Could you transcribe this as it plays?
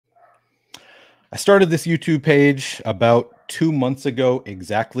I started this YouTube page about 2 months ago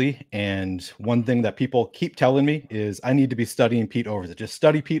exactly. And one thing that people keep telling me is I need to be studying Pete Overzet. Just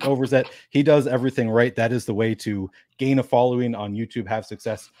study Pete Overzet. He does everything right. That is the way to gain a following on YouTube, have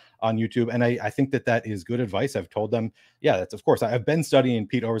success on YouTube. And I think that that is good advice. I've told them, yeah, that's of course. I've been studying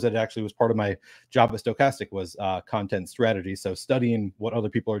Pete Overzet. It actually was part of my job at Stochastic was content strategy. So studying what other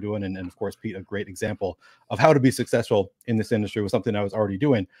people are doing. And of course, Pete, a great example of how to be successful in this industry was something I was already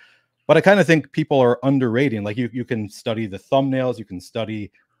doing. But I kind of think people are underrating. Like you can study the thumbnails, you can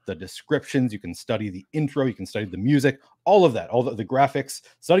study the descriptions, you can study the intro, you can study the music, all of that, all the graphics,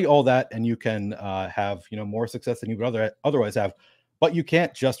 study all that, and you can have more success than you would otherwise have. But you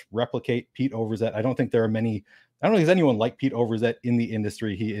can't just replicate Pete Overzet. I don't think there are many. I don't think there's anyone like Pete Overzet in the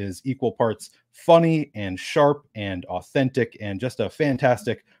industry. He is equal parts funny and sharp and authentic and just a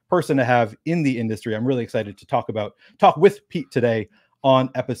fantastic person to have in the industry. I'm really excited to talk with Pete today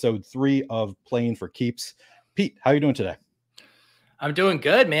on episode 3 of Playing for Keeps. Pete, how are you doing today? I'm doing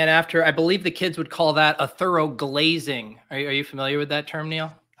good, man. After, I believe the kids would call that a thorough glazing. Are you familiar with that term,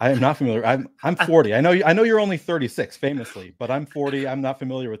 Neil? I am not familiar. I'm 40. I know you're only 36, famously, but I'm 40. I'm not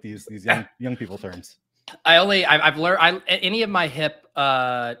familiar with these young people terms. I've learned any of my hip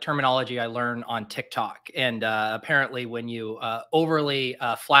terminology I learn on TikTok, and apparently when you overly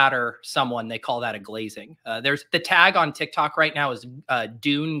flatter someone, they call that a glazing. There's the tag on TikTok right now is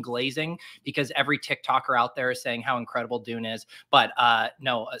Dune glazing, because every TikToker out there is saying how incredible Dune is. But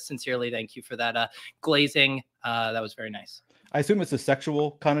no, sincerely, thank you for that glazing. That was very nice. I assume it's a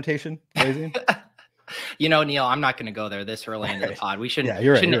sexual connotation, glazing. Neil, I'm not going to go there this early into the pod. We shouldn't,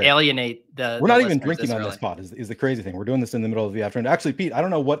 shouldn't alienate the. We're not even drinking on this pod. Is the crazy thing. We're doing this in the middle of the afternoon. Actually, Pete, I don't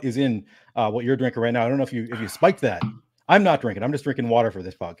know what is in what you're drinking right now. I don't know if you spiked that. I'm not drinking. I'm just drinking water for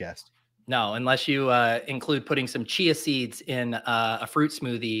this podcast. No, unless you include putting some chia seeds in a fruit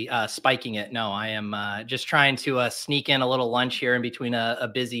smoothie, spiking it. No, I am just trying to sneak in a little lunch here in between a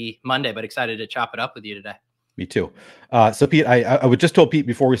busy Monday, but excited to chop it up with you today. Me too. So Pete, I would just told Pete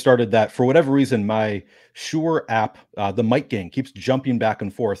before we started that for whatever reason, my Shure app, the mic gain keeps jumping back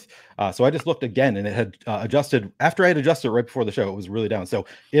and forth. So I just looked again and it had adjusted after I had adjusted it right before the show. It was really down. So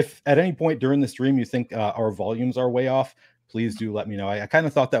if at any point during the stream you think our volumes are way off, please do let me know. I kind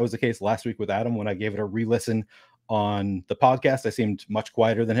of thought that was the case last week with Adam when I gave it a re-listen on the podcast. I seemed much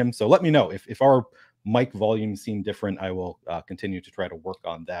quieter than him. So let me know if our mic volumes seem different. I will continue to try to work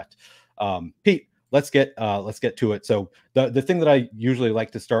on that. Pete, let's get to it. So the thing that I usually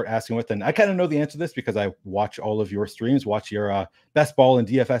like to start asking with, and I kind of know the answer to this because I watch all of your streams, watch your best ball and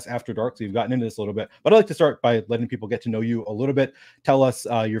DFS after dark. So you've gotten into this a little bit, but I'd like to start by letting people get to know you a little bit. Tell us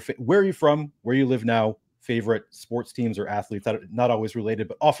where are you from, where you live now, favorite sports teams or athletes that are not always related,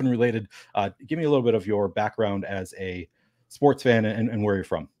 but often related. Give me a little bit of your background as a sports fan and where you're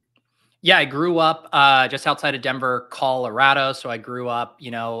from. Yeah, I grew up just outside of Denver, Colorado. So I grew up,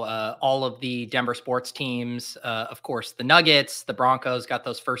 all of the Denver sports teams. Of course, the Nuggets, the Broncos got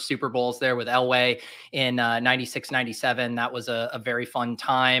those first Super Bowls there with Elway in 96, 97. That was a very fun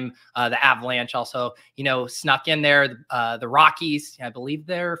time. The Avalanche also, snuck in there. The Rockies, I believe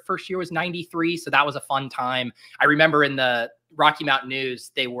their first year was 93. So that was a fun time. I remember in the Rocky Mountain News,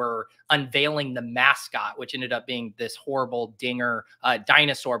 they were unveiling the mascot, which ended up being this horrible dinger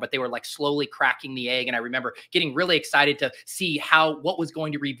dinosaur, but they were like slowly cracking the egg. And I remember getting really excited to see what was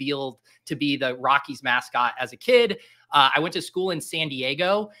going to be revealed to be the Rockies mascot as a kid. I went to school in San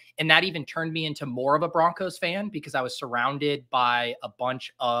Diego, and that even turned me into more of a Broncos fan because I was surrounded by a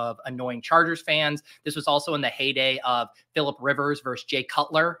bunch of annoying Chargers fans. This was also in the heyday of Phillip Rivers versus Jay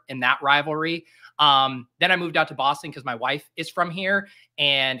Cutler in that rivalry. Then I moved out to Boston because my wife is from here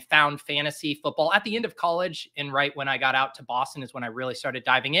and found fantasy football at the end of college. And right when I got out to Boston is when I really started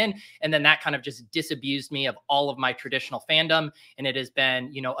diving in. And then that kind of just disabused me of all of my traditional fandom. And it has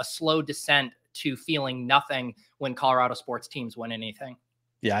been, a slow descent to feeling nothing when Colorado sports teams win anything.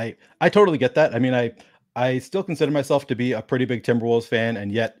 Yeah, I totally get that. I mean, I still consider myself to be a pretty big Timberwolves fan,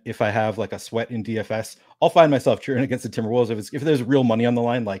 and yet if I have like a sweat in DFS, I'll find myself cheering against the Timberwolves. If there's real money on the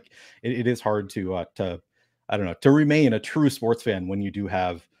line, like it is hard to I don't know, to remain a true sports fan when you do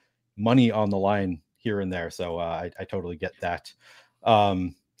have money on the line here and there. So I totally get that.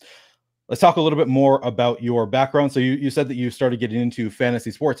 Let's talk a little bit more about your background. So you said that you started getting into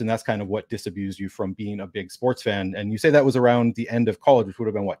fantasy sports, and that's kind of what disabused you from being a big sports fan. And you say that was around the end of college, which would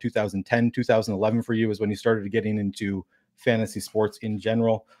have been what, 2010, 2011 for you is when you started getting into fantasy sports in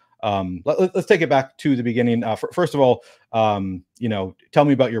general. Let's take it back to the beginning. First of all, tell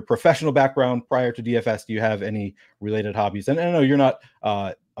me about your professional background prior to DFS. Do you have any related hobbies? And I know you're not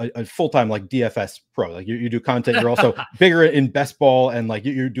a full-time like DFS pro. Like you do content. You're also bigger in best ball, and like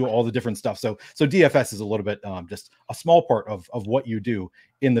you do all the different stuff. So DFS is a little bit just a small part of what you do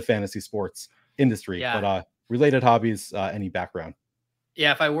in the fantasy sports industry. Yeah. But related hobbies, any background?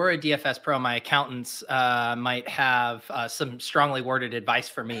 Yeah, if I were a DFS pro, my accountants might have some strongly worded advice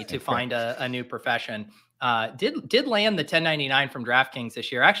for me to find a new profession. Did land the 1099 from DraftKings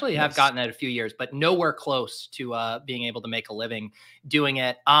this year. Actually, have gotten it a few years, but nowhere close to being able to make a living doing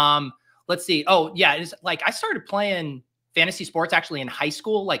it. Let's see. Oh yeah, it's like I started playing fantasy sports actually in high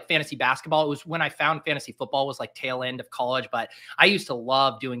school, like fantasy basketball. It was when I found fantasy football was like tail end of college, but I used to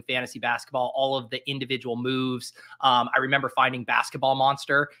love doing fantasy basketball, all of the individual moves. I remember finding Basketball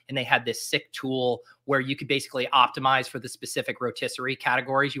Monster, and they had this sick tool where you could basically optimize for the specific rotisserie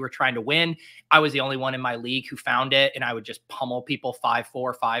categories you were trying to win. I was the only one in my league who found it, and I would just pummel people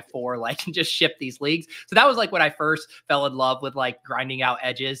 5-4, 5-4, like, and just ship these leagues. So that was like when I first fell in love with like grinding out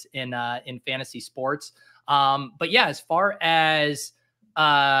edges in fantasy sports. But yeah, as far as,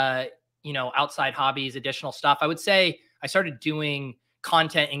 outside hobbies, additional stuff, I would say I started doing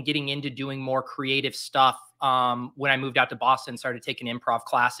content and getting into doing more creative stuff. When I moved out to Boston, started taking improv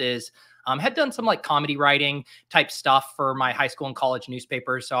classes, had done some like comedy writing type stuff for my high school and college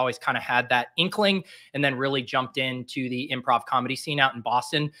newspapers. So I always kind of had that inkling, and then really jumped into the improv comedy scene out in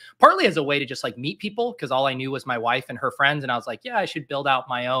Boston, partly as a way to just like meet people, because all I knew was my wife and her friends. And I was like, yeah, I should build out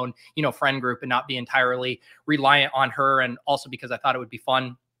my own, friend group and not be entirely reliant on her. And also because I thought it would be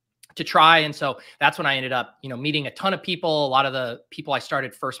fun to try. And so that's when I ended up, meeting a ton of people. A lot of the people I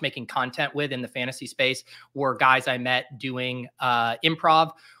started first making content with in the fantasy space were guys I met doing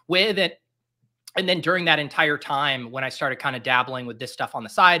improv with it. And then during that entire time, when I started kind of dabbling with this stuff on the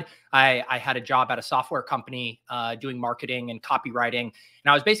side, I had a job at a software company doing marketing and copywriting. And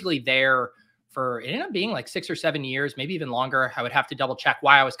I was basically there for, it ended up being like 6 or 7 years, maybe even longer. I would have to double check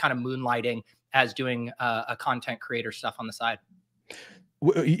why I was kind of moonlighting as doing a content creator stuff on the side.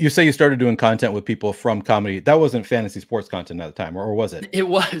 You say you started doing content with people from comedy. That wasn't fantasy sports content at the time, or was it? It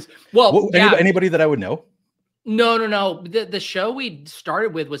was. Well, yeah. Anybody that I would know? No. The show we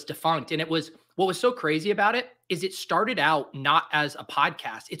started with was defunct. And it was, what was so crazy about it is it started out not as a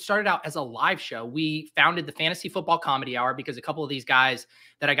podcast. It started out as a live show. We founded the Fantasy Football Comedy Hour because a couple of these guys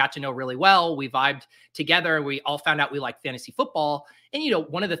that I got to know really well, we vibed together, and we all found out we liked fantasy football. And,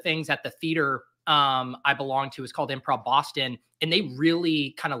 one of the things at the theater I belong to is called Improv Boston, and they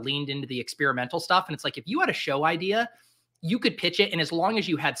really kind of leaned into the experimental stuff. And it's like, if you had a show idea, you could pitch it. And as long as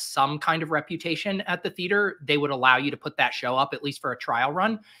you had some kind of reputation at the theater, they would allow you to put that show up, at least for a trial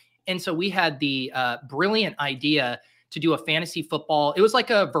run. And so we had the brilliant idea to do a fantasy football. It was like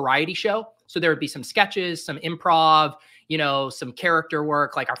a variety show. So there would be some sketches, some improv, some character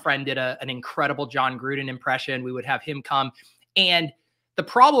work. Like our friend did an incredible John Gruden impression. We would have him come. And the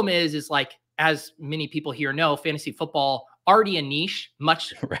problem is like, as many people here know, fantasy football already a niche,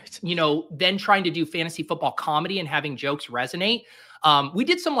 much, right. Then trying to do fantasy football comedy and having jokes resonate. We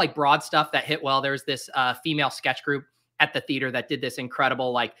did some like broad stuff that hit well. There's this female sketch group at the theater that did this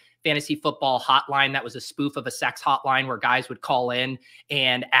incredible like fantasy football hotline that was a spoof of a sex hotline where guys would call in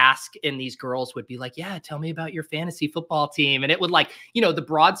and ask, and these girls would be like, yeah, tell me about your fantasy football team. And it would like, the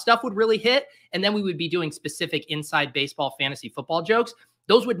broad stuff would really hit. And then we would be doing specific inside baseball fantasy football jokes.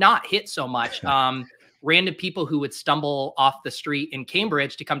 Those would not hit so much. Random people who would stumble off the street in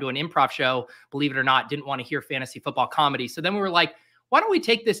Cambridge to come to an improv show, believe it or not, didn't want to hear fantasy football comedy. So then we were like, why don't we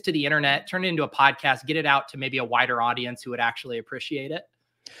take this to the internet, turn it into a podcast, get it out to maybe a wider audience who would actually appreciate it?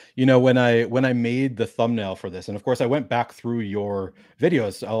 When I made the thumbnail for this, and of course I went back through your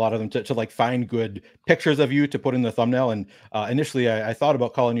videos, a lot of them to like find good pictures of you to put in the thumbnail. And initially I thought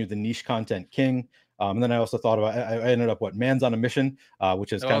about calling you the niche content king. And then I also thought about, I ended up Manz on a mission,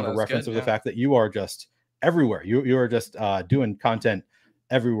 which is kind of a reference to the fact that you are just everywhere. You are just doing content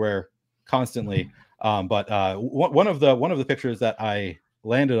everywhere constantly. But one of the pictures that I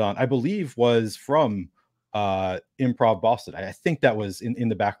landed on, I believe, was from Improv Boston. I think that was in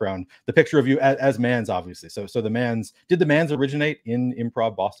the background, the picture of you as Manz, obviously. So the Manz, did the Manz originate in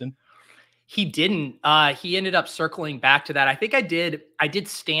Improv Boston? He didn't. He ended up circling back to that. I think I did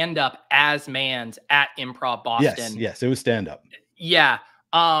stand up as Manz at Improv Boston. Yes, it was stand up. Yeah.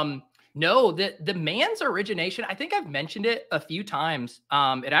 No, the Manz origination, I think I've mentioned it a few times.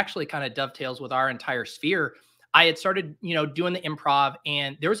 It actually kind of dovetails with our entire sphere. I had started, doing the improv,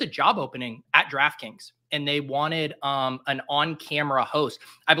 and there was a job opening at DraftKings, and they wanted an on-camera host.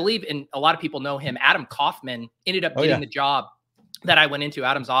 I believe, and a lot of people know him, Adam Kaufman ended up getting the job that I went into.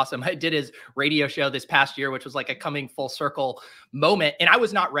 Adam's awesome. I did his radio show this past year, which was like a coming full circle moment. And I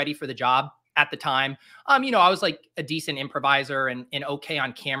was not ready for the job. at the time. You know, I was like a decent improviser and okay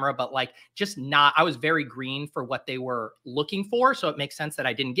on camera, but like just not, I was very green for what they were looking for. So it makes sense that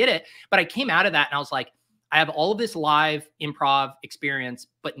I didn't get it. But I came out of that and I was like, I have all of this live improv experience,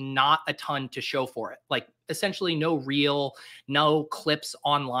 but not a ton to show for it. Like essentially no reel, no clips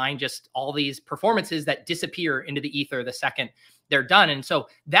online, just all these performances that disappear into the ether the second they're done. And so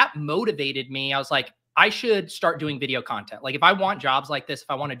that motivated me. I was like, I should start doing video content. Like if I want jobs like this, if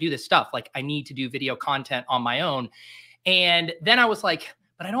I want to do this stuff, like I need to do video content on my own. And then I was like,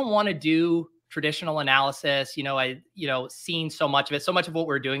 but I don't want to do traditional analysis. You know, seen so much of it. So much of what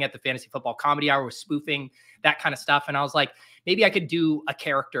we're doing at the Fantasy Football Comedy Hour was spoofing that kind of stuff. And I was like, maybe I could do a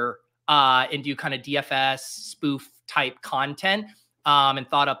character and do kind of DFS spoof type content, and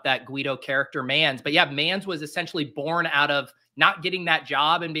thought up that Guido character Manz. But yeah, Manz was essentially born out of not getting that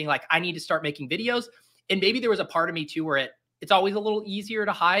job and being like, I need to start making videos. And maybe there was a part of me too, where it's always a little easier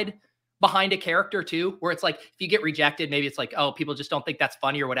to hide behind a character too, where it's like, if you get rejected, maybe it's like, oh, people just don't think that's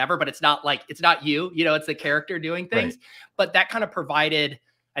funny or whatever, but it's not like, it's not you, you know, it's the character doing things. Right. But that kind of provided,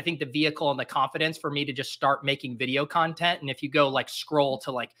 I think, the vehicle and the confidence for me to just start making video content. And if you go like scroll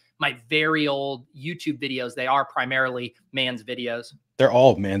to like my very old YouTube videos, they are primarily Manz videos. They're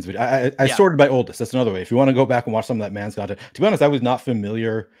all Manz videos. I sorted by oldest. That's another way. If you want to go back and watch some of that Manz content, to be honest, I was not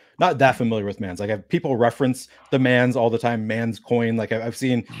that familiar with Manz. Like I have people reference the Manz all the time, Manz coin. Like I've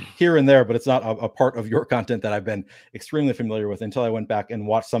seen here and there, but it's not a part of your content that I've been extremely familiar with until I went back and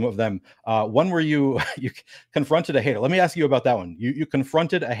watched some of them. One where you confronted a hater. Let me ask you about that one. You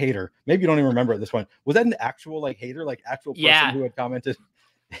confronted a hater. Maybe you don't even remember at this point. Was that an actual like hater, like actual person who had commented?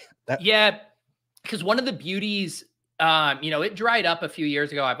 Yeah, because one of the beauties, you know, it dried up a few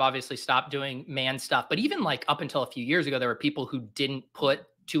years ago. I've obviously stopped doing Manz stuff, but even like up until a few years ago, there were people who didn't put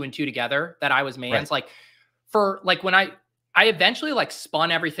 2 and 2 together that I was Manz. Right. Like for like when I eventually like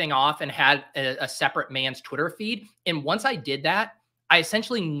spun everything off and had a separate Manz Twitter feed. And once I did that, I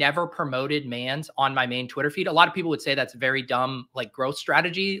essentially never promoted Manz on my main Twitter feed. A lot of people would say that's very dumb, like growth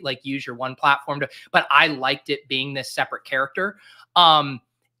strategy, like use your one platform but I liked it being this separate character.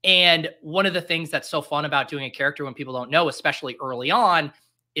 And one of the things that's so fun about doing a character when people don't know, especially early on,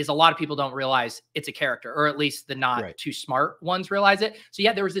 is a lot of people don't realize it's a character, or at least the not too smart ones realize it. So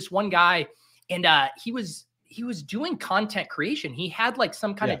yeah, there was this one guy and he was doing content creation. He had like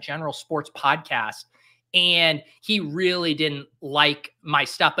some kind of general sports podcast and he really didn't like my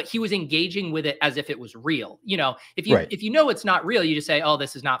stuff, but he was engaging with it as if it was real. You know, if you know it's not real, you just say, oh,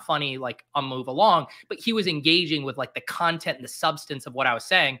 this is not funny, like I'll move along. But he was engaging with like the content and the substance of what I was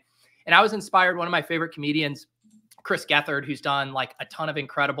saying. And I was inspired. One of my favorite comedians, Chris Gethard, who's done like a ton of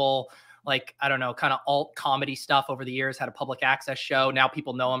incredible, like, I don't know, kind of alt comedy stuff over the years, had a public access show. Now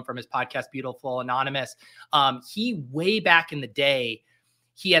people know him from his podcast, Beautiful Anonymous. He way back in the day,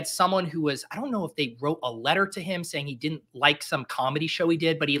 he had someone who was, I don't know if they wrote a letter to him saying he didn't like some comedy show he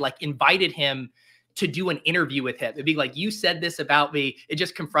did, but he like invited him to do an interview with him. It'd be like, you said this about me. It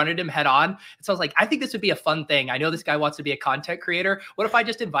just confronted him head on. And so I was like, I think this would be a fun thing. I know this guy wants to be a content creator. What if I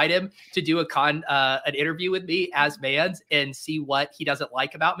just invite him to do an interview with me as Manz and see what he doesn't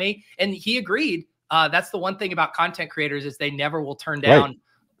like about me? And he agreed. That's the one thing about content creators is they never will turn down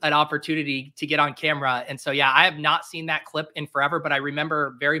an opportunity to get on camera. And so, yeah, I have not seen that clip in forever, but I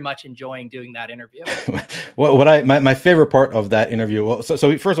remember very much enjoying doing that interview. My favorite part of that interview. Well, so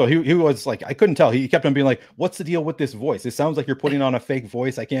first of all, he was like, I couldn't tell. He kept on being like, what's the deal with this voice? It sounds like you're putting on a fake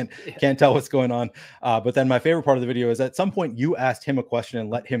voice. I can't tell what's going on. But then my favorite part of the video is at some point you asked him a question and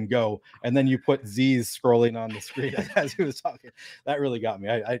let him go. And then you put Z's scrolling on the screen as he was talking. That really got me.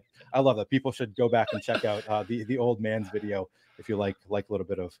 I love that. People should go back and check out the old Manz video if you like a little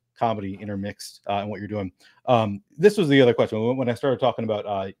bit of comedy intermixed in what you're doing. This was the other question. When I started talking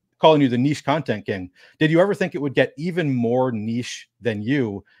about calling you the niche content king, did you ever think it would get even more niche than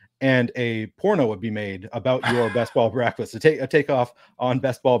you and a porno would be made about your best ball breakfast? A takeoff on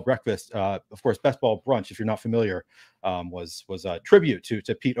best ball breakfast. Of course, best ball brunch, if you're not familiar, was a tribute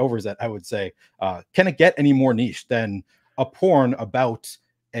to Pete Overzet, I would say. Can it get any more niche than a porn about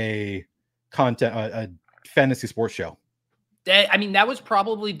a fantasy sports show? I mean, that was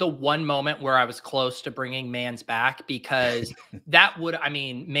probably the one moment where I was close to bringing Manz back, because Manz would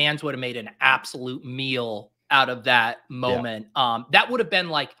have made an absolute meal out of that moment. Yeah. That would have been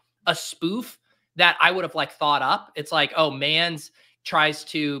like a spoof that I would have like thought up. It's like, oh, Manz tries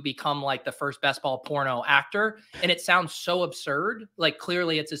to become like the first best ball porno actor. And it sounds so absurd. Like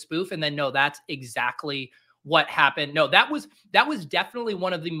clearly it's a spoof. And then no, that's exactly what happened. No, that was definitely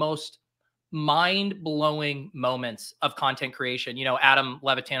one of the most mind-blowing moments of content creation. You know, Adam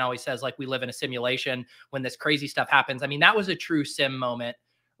Levitan always says like we live in a simulation when this crazy stuff happens. I mean, that was a true sim moment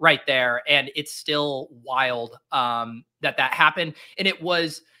right there. And it's still wild that happened. And it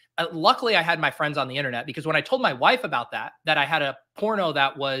was, luckily I had my friends on the internet, because when I told my wife about that I had a porno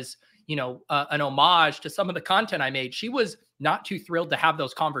that was, an homage to some of the content I made, she was not too thrilled to have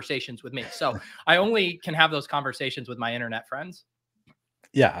those conversations with me. So I only can have those conversations with my internet friends.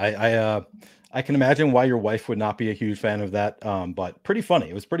 Yeah, I can imagine why your wife would not be a huge fan of that. But pretty funny.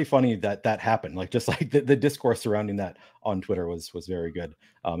 It was pretty funny that that happened. Like, just like the discourse surrounding that on Twitter was very good.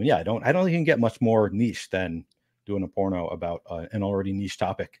 Yeah, I don't think you can get much more niche than doing a porno about an already niche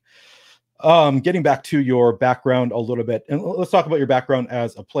topic. Getting back to your background a little bit, and let's talk about your background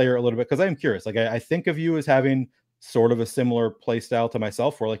as a player a little bit, because I am curious. Like, I think of you as having sort of a similar play style to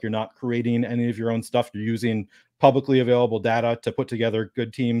myself, where like you're not creating any of your own stuff, you're using publicly available data to put together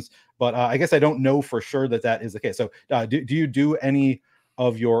good teams. But I guess I don't know for sure that that is the case. So do you do any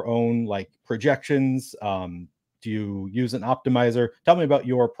of your own like projections? Do you use an optimizer? Tell me about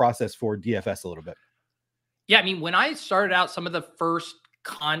your process for DFS a little bit. Yeah, I mean, when I started out, some of the first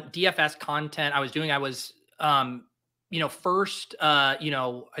DFS content I was doing, I was, first,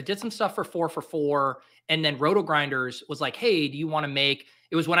 I did some stuff for 4for4, and then Roto Grinders was like, hey, do you want to make?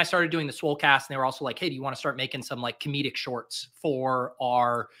 It was when I started doing the Swolecast, and they were also like, hey, do you want to start making some like comedic shorts for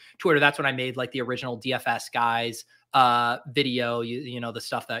our Twitter? That's when I made like the original DFS guys video, the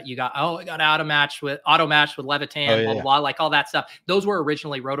stuff that you got. Oh, I got auto match with Levitan, Oh, yeah, blah, blah, yeah. blah, like all that stuff. Those were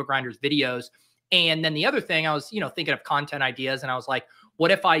originally Roto Grinders videos. And then the other thing, I was, thinking of content ideas, and I was like,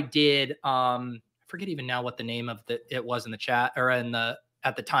 what if I did, I forget even now what the name of it was in the chat, or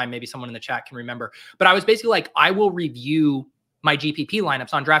at the time, maybe someone in the chat can remember, but I was basically like, I will review my GPP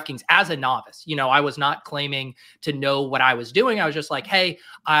lineups on DraftKings as a novice. I was not claiming to know what I was doing. I was just like, hey,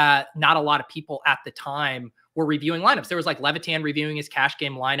 not a lot of people at the time were reviewing lineups. There was like Levitan reviewing his cash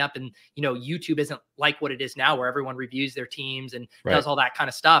game lineup, and YouTube isn't like what it is now, where everyone reviews their teams and does all that kind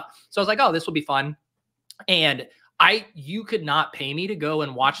of stuff. So I was like, oh, this will be fun. And you could not pay me to go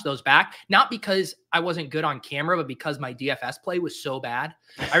and watch those back, not because I wasn't good on camera, but because my DFS play was so bad.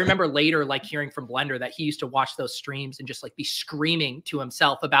 I remember later, like, hearing from Blender that he used to watch those streams and just like be screaming to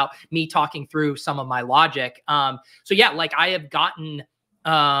himself about me talking through some of my logic. So yeah, like, I have gotten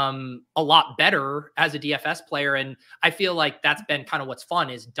a lot better as a DFS player. And I feel like that's been kind of what's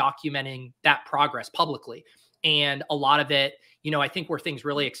fun, is documenting that progress publicly. And a lot of it, I think where things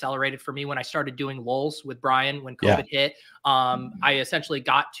really accelerated for me when I started doing lulls with Brian when COVID hit, I essentially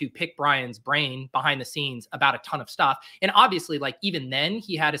got to pick Brian's brain behind the scenes about a ton of stuff. And obviously, like, even then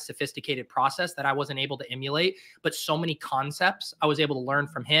he had a sophisticated process that I wasn't able to emulate, but so many concepts I was able to learn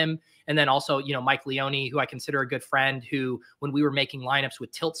from him. And then also, Mike Leone, who I consider a good friend, who, when we were making lineups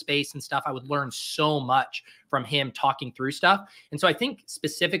with tilt space and stuff, I would learn so much from him talking through stuff. And so I think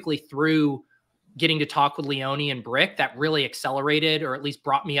specifically through getting to talk with Leone and Brick, that really accelerated, or at least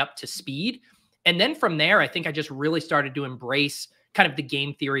brought me up to speed. And then from there, I think I just really started to embrace kind of the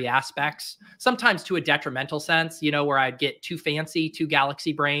game theory aspects, sometimes to a detrimental sense, where I'd get too fancy, too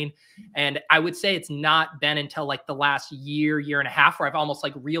galaxy brain. And I would say it's not been until like the last year and a half where I've almost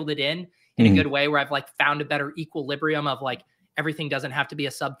like reeled it in a good way, where I've like found a better equilibrium of like, everything doesn't have to be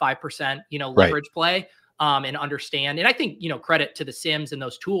a sub 5%, leverage play. And understand. And I think, credit to the Sims and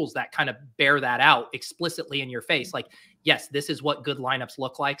those tools that kind of bear that out explicitly in your face. Like, yes, this is what good lineups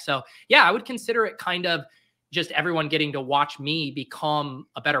look like. So yeah, I would consider it kind of just everyone getting to watch me become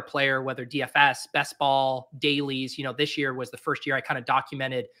a better player, whether DFS, best ball, dailies. This year was the first year I kind of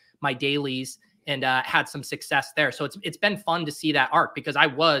documented my dailies and had some success there. So it's been fun to see that arc, because I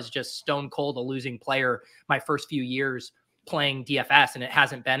was just stone cold a losing player my first few years playing DFS, and it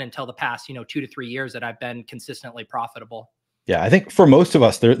hasn't been until the past 2 to 3 years that I've been consistently profitable. Yeah, I think for most of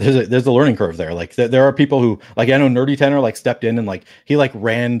us, there's a learning curve there. Like, there are people who, like, I know Nerdy Tenor like stepped in and like he like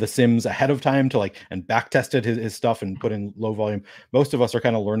ran the Sims ahead of time to like and back tested his stuff and put in low volume. Most of us are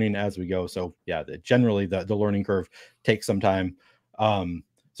kind of learning as we go. So yeah, generally the learning curve takes some time.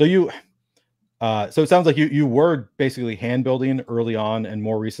 So it sounds like you were basically hand building early on, and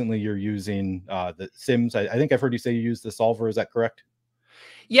more recently you're using the Sims. I think I've heard you say you use the solver. Is that correct?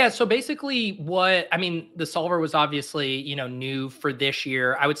 Yeah. So basically the solver was obviously, new for this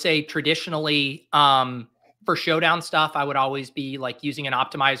year. I would say traditionally, for showdown stuff, I would always be like using an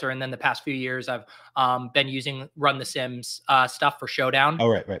optimizer. And then the past few years I've been using Run the Sims stuff for showdown. Oh,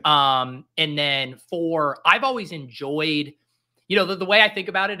 right. And then I've always enjoyed, the way I think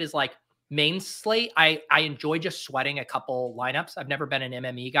about it is like, main slate, I enjoy just sweating a couple lineups. I've never been an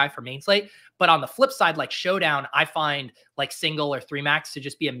MME guy for main slate, but on the flip side, like showdown, I find like single or 3 max to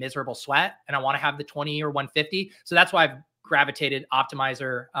just be a miserable sweat, and I want to have the 20 or 150. So that's why I've gravitated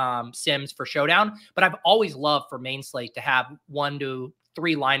optimizer Sims for showdown. But I've always loved for main slate to have 1 to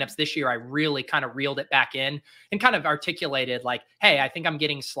 3 lineups. This year, I really kind of reeled it back in and kind of articulated like, hey, I think I'm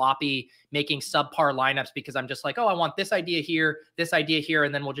getting sloppy making subpar lineups because I'm just like, oh, I want this idea here,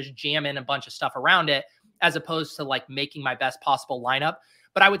 and then we'll just jam in a bunch of stuff around it, as opposed to like making my best possible lineup.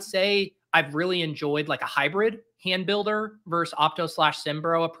 But I would say I've really enjoyed like a hybrid hand builder versus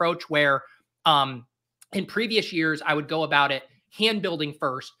Opto/Symbro approach where in previous years, I would go about it hand building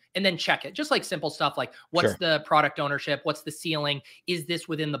first and then check it. Just like simple stuff like what's the product ownership? What's the ceiling? Is this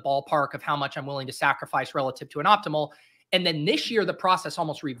within the ballpark of how much I'm willing to sacrifice relative to an optimal? And then this year, the process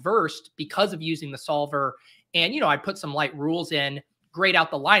almost reversed because of using the solver. And, I'd put some light rules in, grade out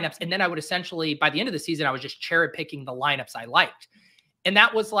the lineups. And then I would essentially, by the end of the season, I was just cherry picking the lineups I liked. And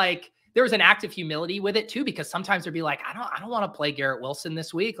that was like, there was an act of humility with it too, because sometimes there'd be like, I don't want to play Garrett Wilson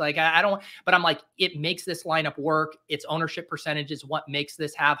this week. Like, I don't, but I'm like, it makes this lineup work. Its ownership percentage is what makes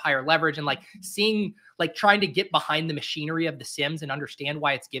this have higher leverage. And like seeing, like trying to get behind the machinery of the Sims and understand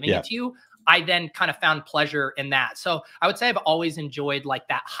why it's giving it to you. I then kind of found pleasure in that. So I would say I've always enjoyed like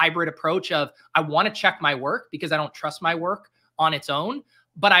that hybrid approach of I want to check my work because I don't trust my work on its own,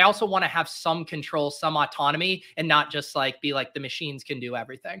 but I also want to have some control, some autonomy, and not just like be like the machines can do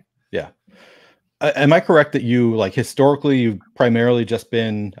everything. Yeah. Am I correct that you like historically you've primarily just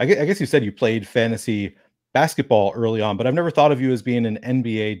been, I guess you said you played fantasy basketball early on, but I've never thought of you as being an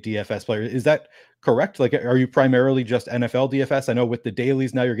NBA DFS player. Is that correct? Like, are you primarily just NFL DFS? I know with the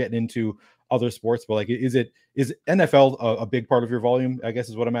dailies now you're getting into other sports, but like, is NFL a big part of your volume? I guess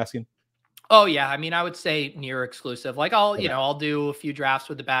is what I'm asking. Oh yeah. I mean, I would say near exclusive. Like I'll do a few drafts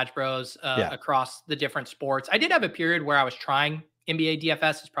with the Badge Bros across the different sports. I did have a period where I was trying NBA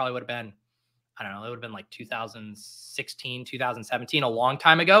DFS. This probably would have been, I don't know, it would have been like 2016, 2017, a long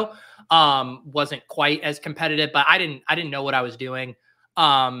time ago. Wasn't quite as competitive, but I didn't know what I was doing.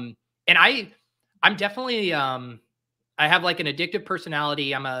 And I'm definitely, I have like an addictive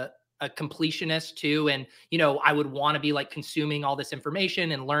personality. I'm a completionist too. And, I would want to be like consuming all this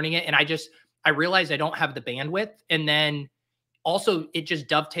information and learning it. And I realized I don't have the bandwidth. And then also it just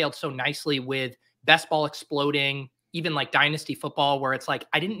dovetailed so nicely with best ball exploding, even like dynasty football, where it's like,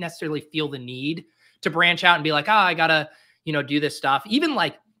 I didn't necessarily feel the need to branch out and be like, I gotta, do this stuff. Even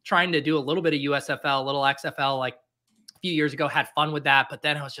like trying to do a little bit of USFL, a little XFL, like a few years ago, had fun with that. But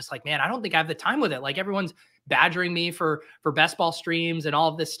then I was just like, man, I don't think I have the time with it. Like everyone's badgering me for best ball streams and all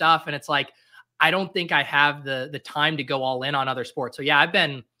of this stuff. And it's like, I don't think I have the time to go all in on other sports. So yeah, I've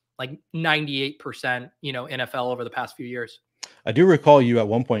been like 98%, NFL over the past few years. I do recall you at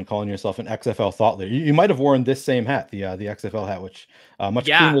one point calling yourself an XFL thought leader. You might have worn this same hat, the XFL hat, which much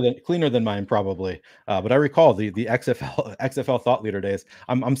cleaner than mine probably. But I recall the XFL thought leader days.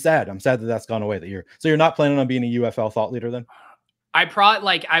 I'm sad. I'm sad that that's gone away. You're not planning on being a UFL thought leader then?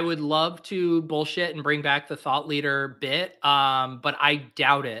 I would love to bullshit and bring back the thought leader bit, but I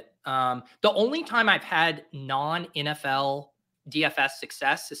doubt it. The only time I've had non-NFL DFS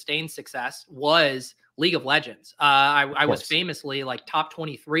success, sustained success, was League of Legends. I was famously like top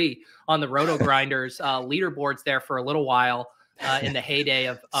 23 on the Roto Grinders leaderboards there for a little while in the heyday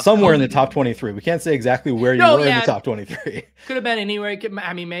of somewhere in the top 23. We can't say exactly where you were in the top 23. Could have been anywhere.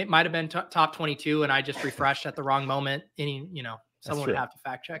 Might have been top 22, and I just refreshed at the wrong moment. Someone would have to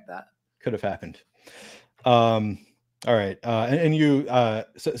fact check that. Could have happened. All right. And you,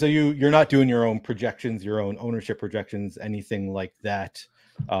 so you're not doing your own projections, your own ownership projections, anything like that.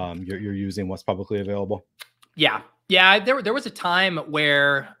 You're using what's publicly available. Yeah. There was a time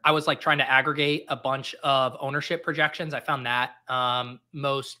where I was like trying to aggregate a bunch of ownership projections. I found that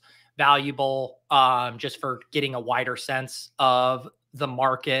most valuable just for getting a wider sense of the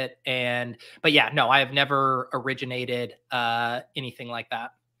market. But yeah, no, I have never originated anything like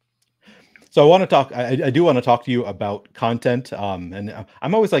that. So I want to talk, I do want to talk to you about content. And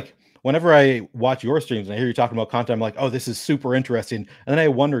I'm always like, whenever I watch your streams and I hear you talking about content, I'm like, oh, this is super interesting. And then I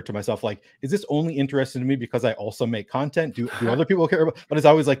wonder to myself, like, is this only interesting to me because I also make content? Do other people care about? But it's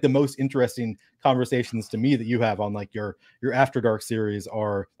always like the most interesting conversations to me that you have on like your After Dark series,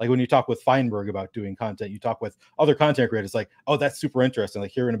 or like when you talk with Feinberg about doing content, you talk with other content creators, like, oh, that's super interesting,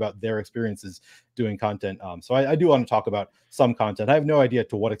 like hearing about their experiences doing content. So I do want to talk about some content. I have no idea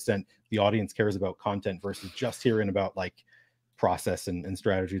to what extent the audience cares about content versus just hearing about like process and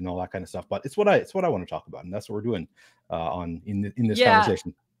strategy and all that kind of stuff, but it's what I want to talk about, and that's what we're doing in this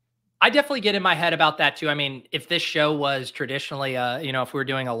conversation. I definitely get in my head about that too. I mean, if this show was traditionally if we were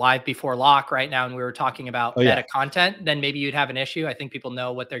doing a live before lock right now and we were talking about meta content, then maybe you'd have an issue. I think people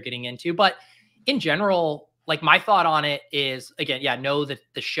know what they're getting into, but in general, like my thought on it is, again, know that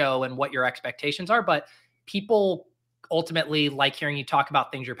the show and what your expectations are, but people ultimately like hearing you talk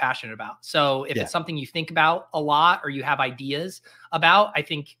about things you're passionate about. So if Yeah. it's something you think about a lot or you have ideas about, I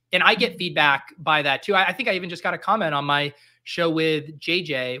think, and I get feedback by that too. I think I even just got a comment on my show with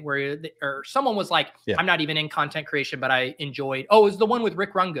JJ where or someone was like, Yeah. I'm not even in content creation, but I enjoyed, oh, it was the one with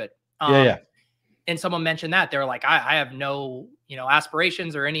Rick Rungood. Yeah. And someone mentioned that they're like, I have no,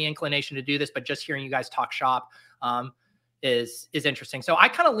 aspirations or any inclination to do this, but just hearing you guys talk shop is interesting. So I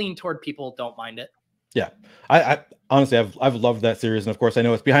kind of lean toward people don't mind it. Yeah, I honestly, I've loved that series, and of course, I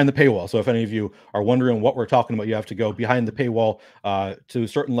know it's behind the paywall. So if any of you are wondering what we're talking about, you have to go behind the paywall to a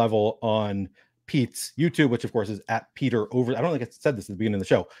certain level on Pete's YouTube, which of course is at Peter Over. I don't think I said this at the beginning of the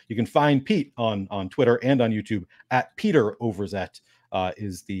show. You can find Pete on Twitter and on YouTube at Peter Overzet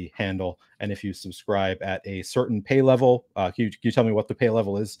is the handle. And if you subscribe at a certain pay level, can you tell me what the pay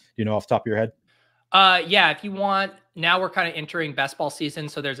level is? Do you know off the top of your head? Yeah, if you want, now we're kind of entering best ball season.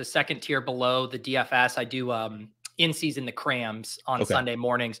 So there's a second tier below the DFS. I do in season the crams on Sunday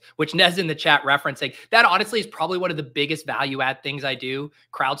mornings, which Nez in the chat referencing. That honestly is probably one of the biggest value add things I do,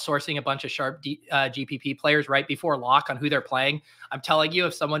 crowdsourcing a bunch of sharp GPP players right before lock on who they're playing. I'm telling you,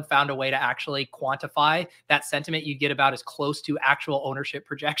 if someone found a way to actually quantify that sentiment, you get about as close to actual ownership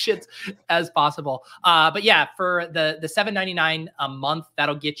projections as possible. But yeah, for the $7.99 a month,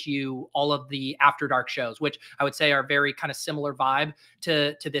 that'll get you all of the After Dark shows, which I would say are very kind of similar vibe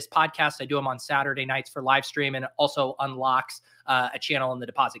to this podcast. I do them on Saturday nights for live stream, and it also unlocks a channel in the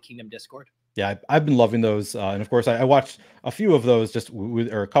Deposit Kingdom Discord. Yeah, I've been loving those. And of course, I watched a few of those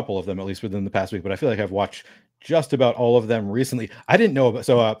or a couple of them, at least within the past week, but I feel like I've watched just about all of them recently. I didn't know about,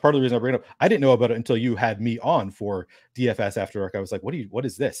 so part of the reason I bring it up, I didn't know about it until you had me on for DFS After Dark. I was like, what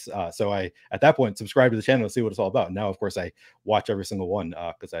is this? So I, at that point, subscribed to the channel to see what it's all about. And now, of course, I watch every single one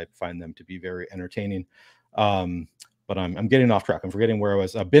because I find them to be very entertaining. But I'm getting off track. I'm forgetting where I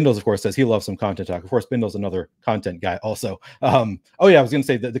was. Bindles, of course, says he loves some content talk. Of course, Bindles, another content guy also. Oh yeah, I was going to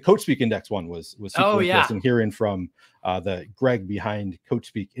say the Coach Speak Index one was super interesting. Hearing from the Greg behind Coach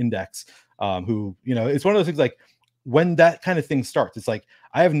Speak Index, who, it's one of those things like when that kind of thing starts, it's like,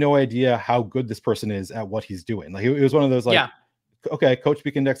 I have no idea how good this person is at what he's doing. Like it was one of those like, okay, Coach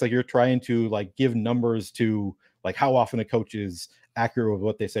Speak Index, like you're trying to like give numbers to like how often a coach is accurate with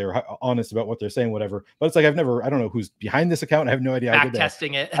what they say or honest about what they're saying, whatever. But it's like, I don't know who's behind this account. I have no idea how good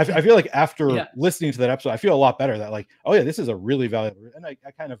testing it. I feel like after listening to that episode, I feel a lot better that like, oh yeah, this is a really valuable. And I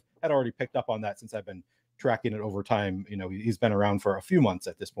kind of had already picked up on that since I've been tracking it over time. He's been around for a few months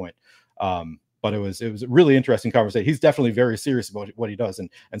at this point. But it was a really interesting conversation. He's definitely very serious about what he does and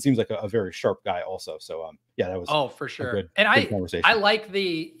seems like a very sharp guy also. So yeah, that was for sure. Good conversation. I like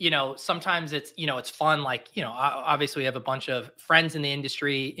the, sometimes it's, it's fun. Like, obviously we have a bunch of friends in the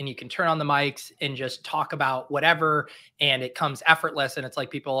industry and you can turn on the mics and just talk about whatever. And it comes effortless. And it's like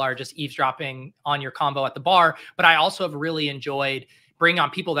people are just eavesdropping on your combo at the bar. But I also have really enjoyed bringing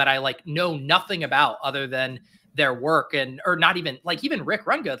on people that I like know nothing about other than their work or not even like even Rick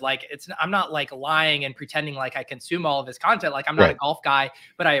Rungood. Like I'm not like lying and pretending like I consume all of his content. Like I'm not a golf guy,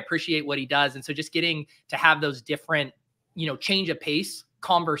 but I appreciate what he does. And so just getting to have those different, change of pace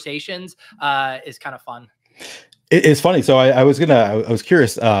conversations is kind of fun. It's funny. So I was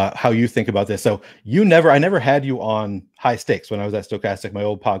curious how you think about this. So I never had you on High Stakes when I was at Stochastic, my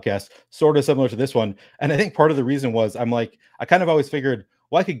old podcast, sort of similar to this one. And I think part of the reason was I'm like, I kind of always figured,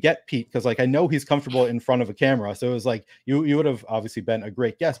 well, I could get Pete because like I know he's comfortable in front of a camera. So it was like you would have obviously been a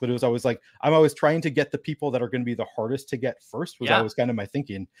great guest, but it was always like I'm always trying to get the people that are going to be the hardest to get first was always kind of my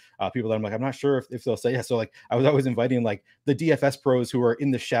thinking. People that I'm like, I'm not sure if they'll say yes. So like I was always inviting like the DFS pros who are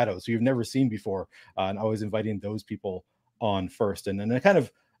in the shadows, who you've never seen before. And I was inviting those people on first. And then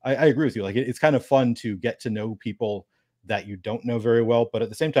I agree with you. Like it's kind of fun to get to know people that you don't know very well. But at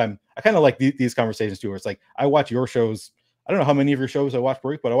the same time, I kind of like these conversations too, where it's like I watch your shows. I don't know how many of your shows I watch per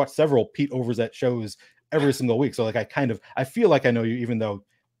week, but I watch several Pete Overzet shows every single week. So like I feel like I know you, even though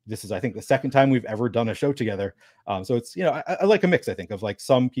this is, I think, the second time we've ever done a show together. So it's, I like a mix, I think, of like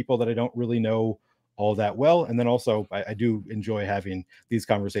some people that I don't really know all that well. And then also I do enjoy having these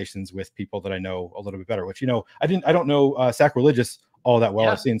conversations with people that I know a little bit better, which, I don't know Sacrilegious all that well.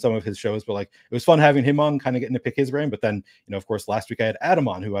 I've seen some of his shows, but like it was fun having him on, kind of getting to pick his brain. But then, of course, last week I had Adam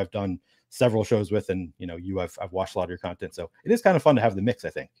on, who I've done several shows with, and I've watched a lot of your content. So it is kind of fun to have the mix, I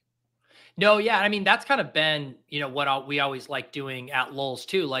think. No, yeah. I mean, that's kind of been, what we always like doing at Lulz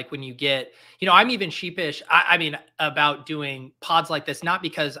too. Like when you get, I'm even sheepish. I mean, about doing pods like this, not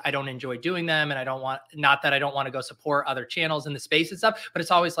because I don't enjoy doing them and not that I don't want to go support other channels in the space and stuff, but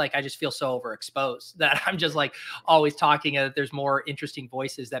it's always like, I just feel so overexposed that I'm just like always talking. There's more interesting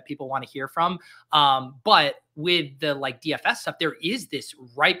voices that people want to hear from. But with the like DFS stuff, there is this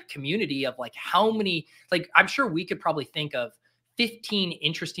ripe community of like how many, like, I'm sure we could probably think of 15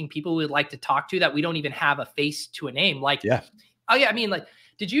 interesting people we'd like to talk to that we don't even have a face to a name. Like, Yeah. Oh yeah. I mean, like,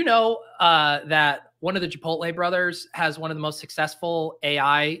 did you know that one of the Chipotle brothers has one of the most successful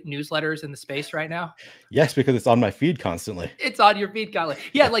AI newsletters in the space right now? Yes, because it's on my feed constantly. It's on your feed, Golly.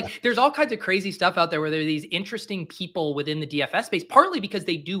 Yeah, like there's all kinds of crazy stuff out there where there are these interesting people within the DFS space, partly because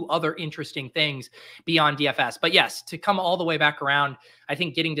they do other interesting things beyond DFS. But yes, to come all the way back around, I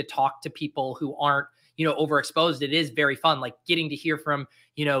think getting to talk to people who aren't, overexposed, it is very fun. Like getting to hear from,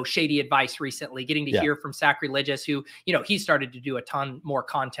 Shady Advice recently, getting to hear from Sacrilegious, who, he started to do a ton more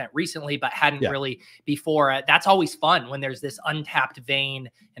content recently, but hadn't really before. That's always fun when there's this untapped vein.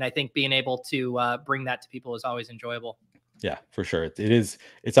 And I think being able to bring that to people is always enjoyable. Yeah, for sure. It is.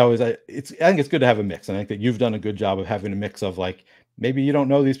 It's always. I think it's good to have a mix, and I think that you've done a good job of having a mix of like maybe you don't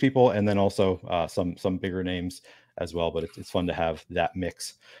know these people, and then also some bigger names as well. But it's fun to have that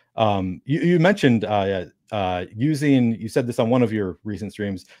mix. You mentioned using. You said this on one of your recent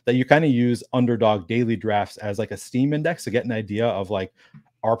streams that you kind of use underdog daily drafts as like a Steam index to get an idea of like,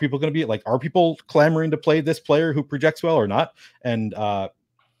 are people going to be like, are people clamoring to play this player who projects well or not? And I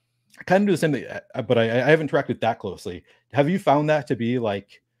kind of do the same thing, but I haven't tracked it that closely. Have you found that to be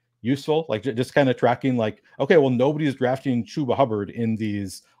like useful? Like just kind of tracking like, okay, well, nobody's drafting Chuba Hubbard in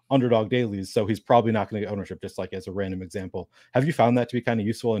these underdog dailies, so he's probably not going to get ownership, just like as a random example. Have you found that to be kind of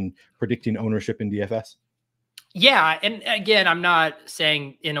useful in predicting ownership in DFS? Yeah. And again, I'm not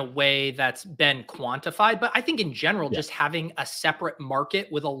saying in a way that's been quantified, but I think in general, just having a separate market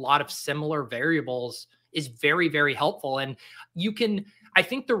with a lot of similar variables is very, very helpful. And I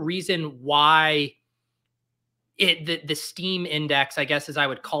think the reason why the Steam index, I guess, as I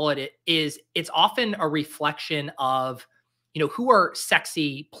would call it, is it's often a reflection of, who are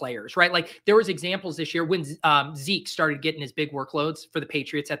sexy players, right? Like there was examples this year when Zeke started getting his big workloads for the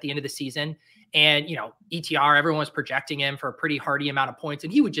Patriots at the end of the season. And, ETR, everyone was projecting him for a pretty hearty amount of points,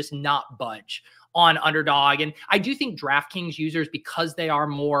 and he would just not budge on underdog. And I do think DraftKings users, because they are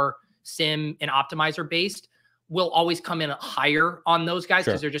more sim and optimizer based, will always come in higher on those guys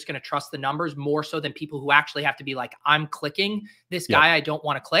because they're just going to trust the numbers more so than people who actually have to be like, I'm clicking this guy I don't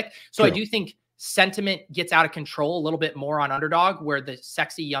want to click. So I do think sentiment gets out of control a little bit more on underdog, where the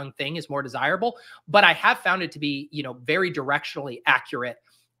sexy young thing is more desirable. But I have found it to be, very directionally accurate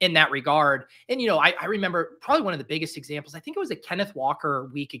in that regard. And, I remember probably one of the biggest examples, I think it was a Kenneth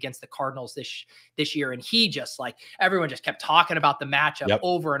Walker week against the Cardinals this year. And he just like, everyone just kept talking about the matchup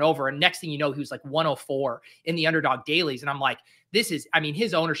over and over. And next thing you know, he was like 104 in the underdog dailies. And I'm like,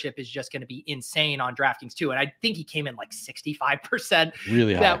 his ownership is just going to be insane on DraftKings too. And I think he came in like 65%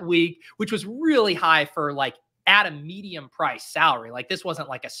 really that week, which was really high for like at a medium price salary. Like this wasn't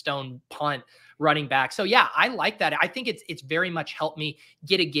like a stone punt running back. So yeah, I like that. I think it's very much helped me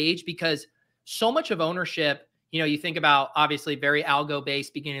get a gauge, because so much of ownership, you think about obviously very algo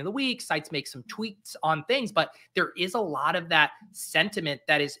based beginning of the week, sites make some tweaks on things, but there is a lot of that sentiment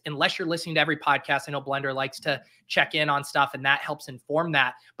that is, unless you're listening to every podcast, I know Blender likes to check in on stuff and that helps inform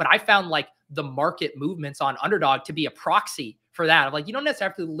that. But I found like the market movements on underdog to be a proxy for that. Of like, you don't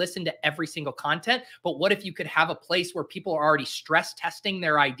necessarily have to listen to every single content, but what if you could have a place where people are already stress testing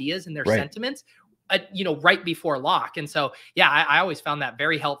their ideas and their sentiments, right before lock. And so, yeah, I always found that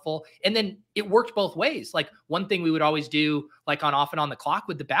very helpful. And then it worked both ways. Like one thing we would always do, like on Off and On the Clock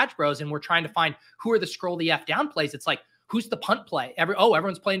with the Badge Bros, and we're trying to find who are the scroll the F down plays. It's like, who's the punt play?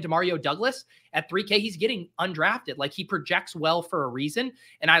 Everyone's playing Demario Douglas at 3K. He's getting undrafted. Like he projects well for a reason.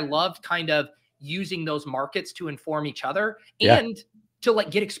 And I love kind of using those markets to inform each other and to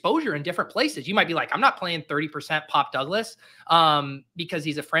like get exposure in different places. You might be like, I'm not playing 30% Pop Douglas because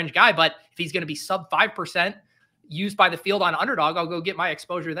he's a fringe guy, but if he's going to be sub 5% used by the field on underdog, I'll go get my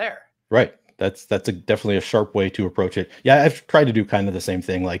exposure there. Right. That's definitely a sharp way to approach it. Yeah, I've tried to do kind of the same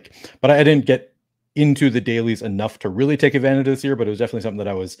thing, like, but I didn't get into the dailies enough to really take advantage of this year, but it was definitely something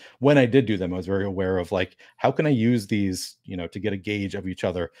that when I did do them, I was very aware of like, how can I use these, to get a gauge of each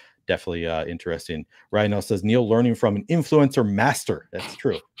other. Definitely interesting. Ryan L says, Neil learning from an influencer master. That's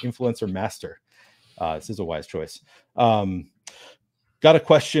true. Influencer master. This is a wise choice. Got a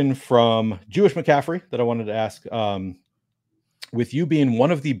question from Jewish McCaffrey that I wanted to ask. with you being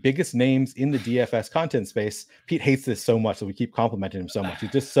one of the biggest names in the DFS content space, Pete hates this so much that we keep complimenting him so much.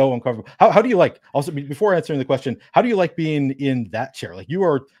 He's just so uncomfortable. How do you like, also before answering the question, how do you like being in that chair? Like, you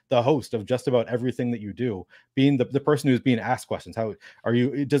are the host of just about everything that you do, being the person who's being asked questions. How are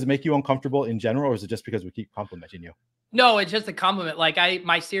you? Does it make you uncomfortable in general, or is it just because we keep complimenting you? No, it's just a compliment. Like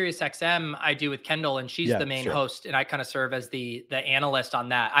my Sirius XM I do with Kendall, and she's the main host, and I kind of serve as the analyst on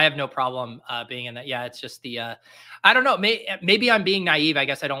that. I have no problem being in that. Yeah, it's just the I don't know. Maybe I'm being naive. I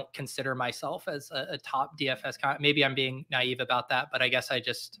guess I don't consider myself as a top DFS. Maybe I'm being naive about that, but I guess I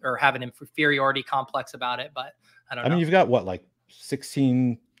just have an inferiority complex about it. But I don't know. I mean, you've got what, like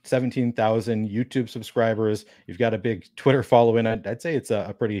 17,000 YouTube subscribers. You've got a big Twitter following. I'd say it's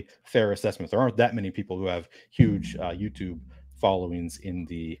a pretty fair assessment. There aren't that many people who have huge YouTube followings in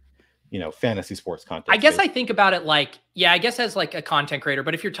the, fantasy sports content. I guess I think about it like, I guess as like a content creator,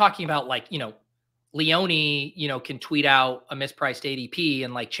 but if you're talking about like, Leone, can tweet out a mispriced ADP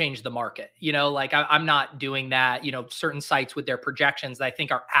and like change the market, like I'm not doing that, certain sites with their projections that I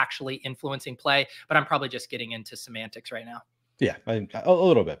think are actually influencing play, but I'm probably just getting into semantics right now. Yeah, a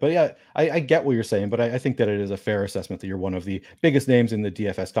little bit, but yeah, I get what you're saying, but I think that it is a fair assessment that you're one of the biggest names in the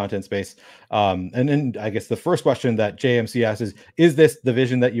DFS content space. And then I guess the first question that JMC asks is this the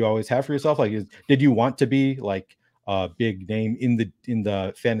vision that you always have for yourself? Like, did you want to be like a big name in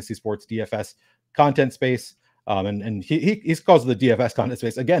the fantasy sports DFS content space? And he's calls the DFS content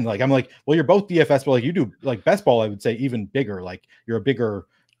space again. Like, I'm like, well, you're both DFS, but like you do like best ball, I would say even bigger. Like, you're a bigger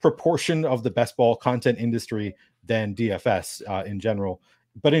proportion of the best ball content industry than DFS in general.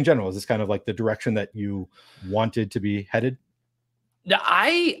 But in general, is this kind of like the direction that you wanted to be headed?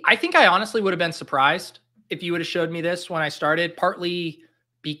 I think I honestly would have been surprised if you would have showed me this when I started, partly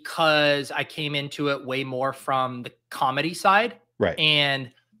because I came into it way more from the comedy side. Right.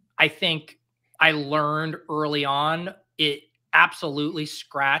 And I think I learned early on, it absolutely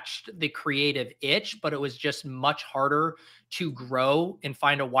scratched the creative itch, but it was just much harder to grow and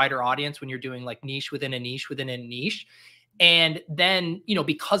find a wider audience when you're doing like niche within a niche within a niche. And then,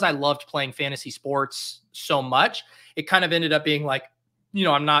 because I loved playing fantasy sports so much, it kind of ended up being like,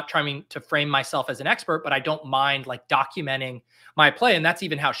 I'm not trying to frame myself as an expert, but I don't mind like documenting my play. And that's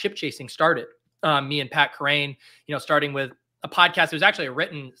even how Ship Chasing started. Me and Pat Carrain, starting with a podcast. It was actually a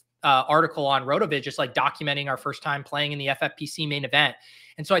written article on RotoViz, just like documenting our first time playing in the FFPC main event.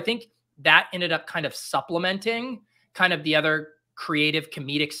 And so I think that ended up kind of supplementing kind of the other creative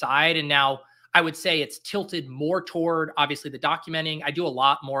comedic side. And now I would say it's tilted more toward obviously the documenting. I do a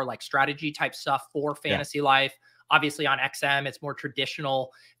lot more like strategy type stuff for Fantasy Life. Obviously on XM, it's more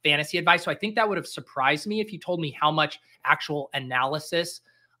traditional fantasy advice. So I think that would have surprised me if you told me how much actual analysis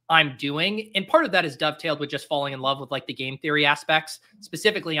I'm doing. And part of that is dovetailed with just falling in love with like the game theory aspects,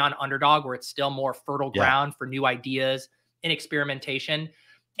 specifically on Underdog, where it's still more fertile ground for new ideas and experimentation.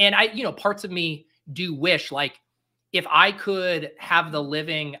 And parts of me do wish like, if I could have the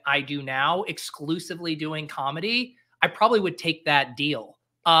living I do now exclusively doing comedy, I probably would take that deal.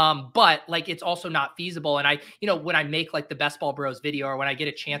 But like, it's also not feasible. And when I make like the Best Ball Bros video, or when I get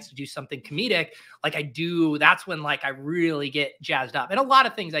a chance to do something comedic, like that's when like I really get jazzed up. And a lot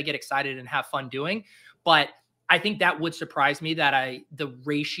of things I get excited and have fun doing, but I think that would surprise me that the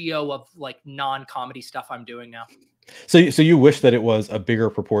ratio of like non-comedy stuff I'm doing now. So you wish that it was a bigger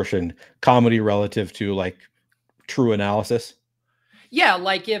proportion comedy relative to like true analysis? Yeah,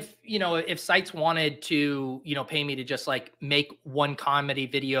 like if sites wanted to, pay me to just like make one comedy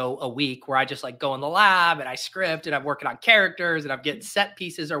video a week where I just like go in the lab and I script and I'm working on characters and I'm getting set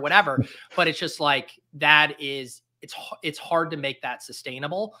pieces or whatever, but it's just like it's hard to make that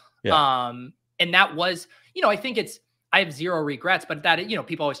sustainable. Yeah. And that was, I think I have zero regrets, but that,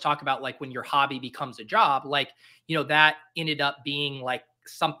 people always talk about like when your hobby becomes a job, like, that ended up being like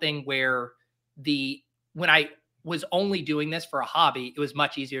something where when I was only doing this for a hobby, it was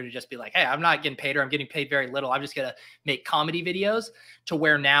much easier to just be like, hey, I'm not getting paid, or I'm getting paid very little. I'm just going to make comedy videos, to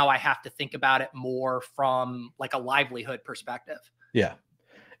where now I have to think about it more from like a livelihood perspective. Yeah.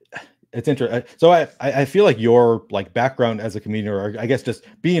 It's interesting. So I feel like your like background as a comedian, or I guess just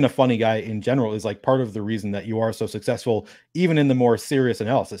being a funny guy in general, is like part of the reason that you are so successful, even in the more serious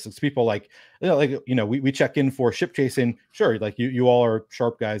analysis. It's people like, we check in for Ship Chasing. Sure. Like you all are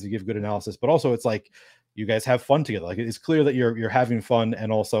sharp guys. You give good analysis, but also it's like, you guys have fun together. Like, it's clear that you're having fun,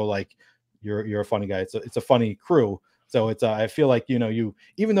 and also like you're a funny guy. It's a funny crew. So it's I feel like, you,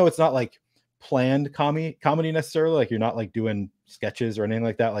 even though it's not like planned comedy necessarily, like you're not like doing sketches or anything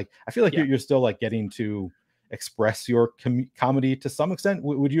like that, like I feel like you're still like getting to express your comedy to some extent.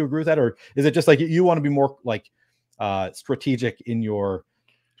 Would you agree with that? Or is it just like you want to be more like strategic in your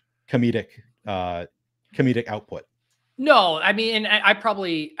comedic output? No, I mean, I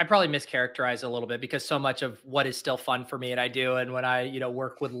probably mischaracterized a little bit because so much of what is still fun for me and I do, and when I,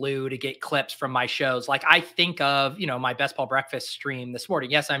 work with Lou to get clips from my shows, like I think of, my best ball breakfast stream this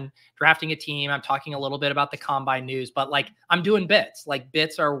morning. Yes, I'm drafting a team. I'm talking a little bit about the combine news, but like I'm doing bits. Like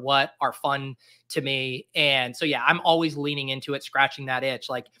bits are what are fun to me. And so, yeah, I'm always leaning into it, scratching that itch.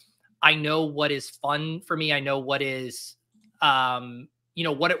 Like I know what is fun for me. I know what is,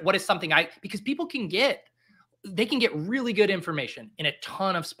 what is something because people they can get really good information in a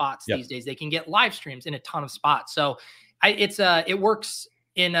ton of spots Yep. these days. They can get live streams in a ton of spots. So it works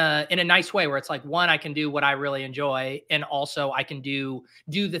in a nice way where it's like, one, I can do what I really enjoy, and also I can do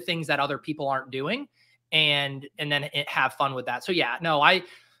the things that other people aren't doing, and then have fun with that. So yeah, no, I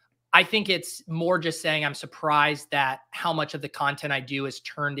think it's more just saying I'm surprised that how much of the content I do is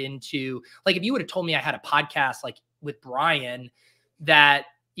turned into, like, if you would have told me I had a podcast like with Brian that,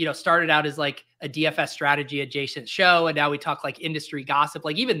 started out as like a DFS strategy adjacent show, and now we talk like industry gossip,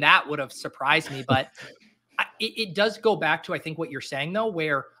 like even that would have surprised me. But it does go back to, I think, what you're saying though,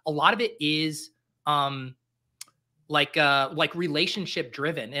 where a lot of it is like relationship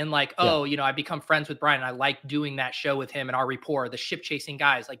driven, and like, Yeah. oh, I become friends with Brian. I like doing that show with him and our rapport, the ship chasing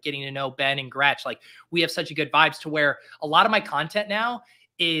guys, like getting to know Ben and Gretch. Like we have such a good vibes to where a lot of my content now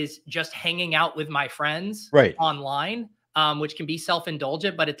is just hanging out with my friends Right. online, which can be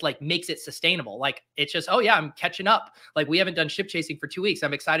self-indulgent, but it's like makes it sustainable. Like it's just, oh yeah, I'm catching up. Like we haven't done ship chasing for 2 weeks.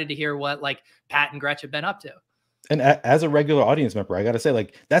 I'm excited to hear what like Pat and Gretch have been up to. And as a regular audience member, I got to say,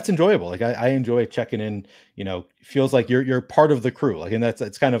 like, that's enjoyable. Like, I enjoy checking in. Feels like you're part of the crew. Like, and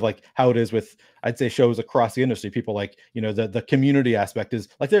it's kind of like how it is with, I'd say, shows across the industry. People like, the community aspect is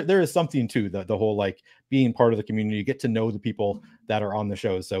like there is something to the whole like being part of the community. You get to know the people that are on the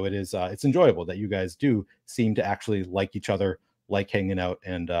shows, so it's enjoyable that you guys do seem to actually like each other, like hanging out,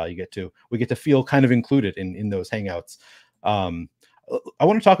 and we get to feel kind of included in those hangouts. I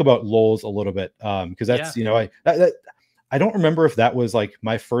want to talk about Lols a little bit, because that's, I don't remember if that was like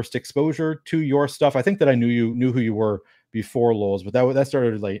my first exposure to your stuff. I think that I knew who you were before Lols, but that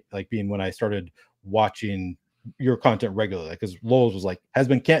started like being when I started watching your content regularly, because Lols was like has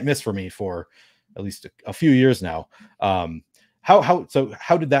been can't miss for me for at least a few years now. How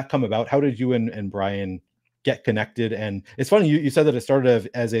did that come about? How did you and Brian get connected? And it's funny, you said that it started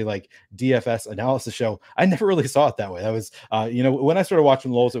as a like DFS analysis show. I never really saw it that way. That was when I started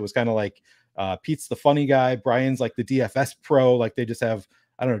watching Lols, it was kind of like Pete's the funny guy, Brian's like the DFS pro. Like they just have,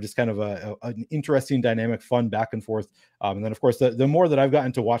 I don't know, just kind of an interesting dynamic, fun back and forth. And then of course the more that I've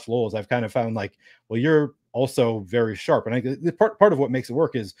gotten to watch Lols, I've kind of found like, well, you're also very sharp, and the part of what makes it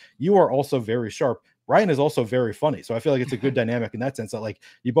work is you are also very sharp. Ryan is also very funny. So I feel like it's a good dynamic in that sense, that like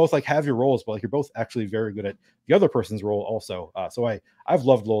you both like have your roles, but like you're both actually very good at the other person's role also. So I've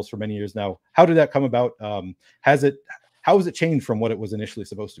loved Lols for many years now. How did that come about? How has it changed from what it was initially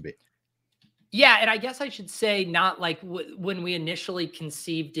supposed to be? Yeah, and I guess I should say, not like when we initially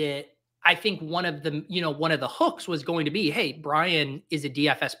conceived it, I think one of the hooks was going to be, hey, Brian is a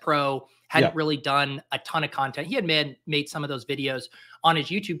DFS pro, hadn't really done a ton of content. He had made some of those videos on his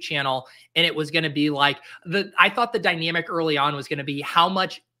YouTube channel, and it was going to be like I thought the dynamic early on was going to be how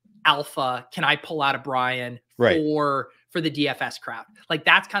much alpha can I pull out of Brian for the DFS crowd. Like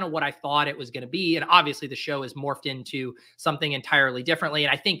that's kind of what I thought it was going to be. And obviously the show has morphed into something entirely differently.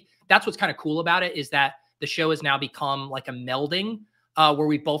 And I think that's what's kind of cool about it, is that the show has now become like a melding where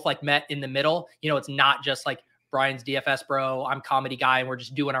we both like met in the middle. It's not just like Brian's DFS bro, I'm comedy guy, and we're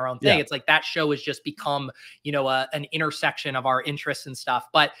just doing our own thing. It's like that show has just become, an intersection of our interests and stuff.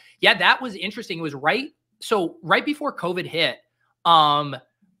 But yeah, that was interesting. It was right before COVID hit.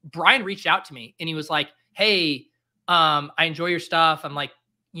 Brian reached out to me and he was like, hey, I enjoy your stuff. I'm like,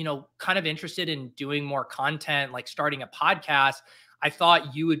 kind of interested in doing more content, like starting a podcast. I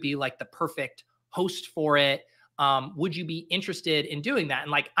thought you would be like the perfect host for it. Would you be interested in doing that?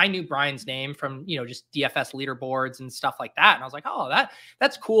 And like, I knew Brian's name from, just DFS leaderboards and stuff like that. And I was like, oh,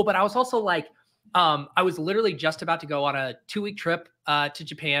 that's cool. But I was also like, I was literally just about to go on a 2-week trip to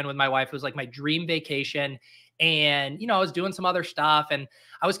Japan with my wife. It was like my dream vacation. And, I was doing some other stuff, and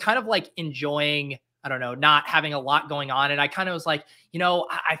I was kind of like enjoying, I don't know, not having a lot going on. And I kind of was like,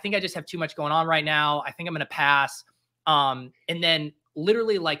 I think I just have too much going on right now. I think I'm going to pass. And then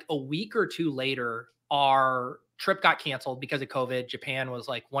literally like a week or two later, our trip got canceled because of COVID. Japan was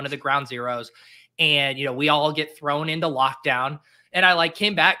like one of the ground zeros. And, we all get thrown into lockdown. And I like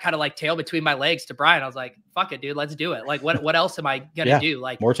came back kind of like tail between my legs to Brian. I was like, fuck it, dude, let's do it. Like, what else am I going to do?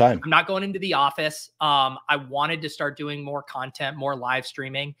 Like more time. I'm not going into the office. I wanted to start doing more content, more live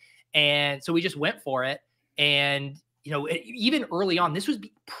streaming. And so we just went for it. And even early on, this was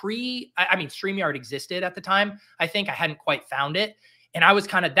I mean, StreamYard existed at the time. I think I hadn't quite found it. And I was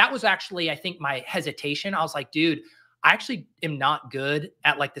that was actually, I think, my hesitation. I was like, dude, I actually am not good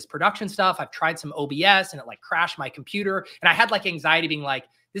at like this production stuff. I've tried some OBS and it like crashed my computer. And I had like anxiety being like,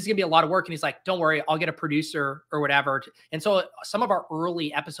 this is gonna be a lot of work. And he's like, don't worry, I'll get a producer or whatever. And so some of our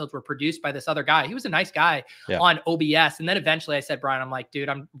early episodes were produced by this other guy. He was a nice guy on OBS. And then eventually I said, Brian, I'm like, dude,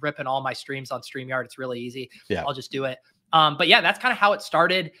 I'm ripping all my streams on StreamYard. It's really easy. I'll just do it. But yeah, that's kind of how it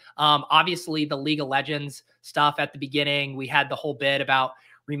started. Obviously the League of Legends stuff at the beginning, we had the whole bit about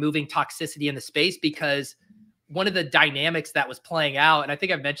removing toxicity in the space, because one of the dynamics that was playing out, and I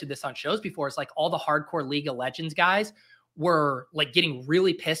think I've mentioned this on shows before, is like all the hardcore League of Legends guys were like getting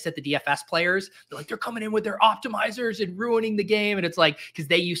really pissed at the DFS players. They're like, they're coming in with their optimizers and ruining the game. And it's like, because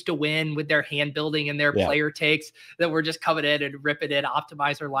they used to win with their hand building and their player takes, that were just coming in and ripping in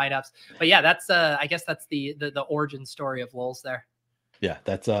optimizer lineups. But yeah, that's I guess that's the origin story of LoLs there. Yeah,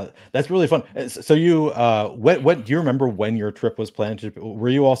 that's really fun. So you what do you remember when your trip was planned? Were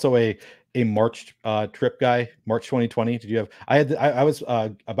you also a March trip guy? March 2020? Did you have I was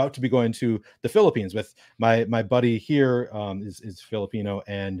about to be going to the Philippines with my buddy here, is Filipino,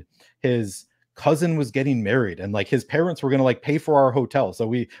 and his cousin was getting married, and like his parents were going to like pay for our hotel. So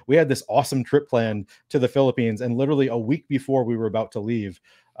we had this awesome trip planned to the Philippines, and literally a week before we were about to leave,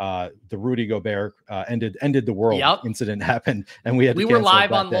 the Rudy Gobert ended the world incident happened, and we were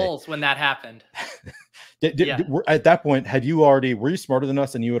live on LoLs when that happened. At that point, were you smarter than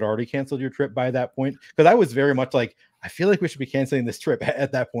us and you had already canceled your trip by that point? Because I was very much like, I feel like we should be canceling this trip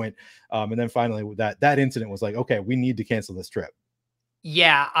at that point. And then finally that incident was like, okay, we need to cancel this trip.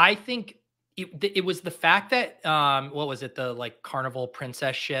 Yeah, I think it was the fact that what was it, the like Carnival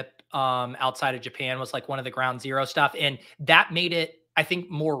Princess ship outside of Japan was like one of the ground zero stuff, and that made it, I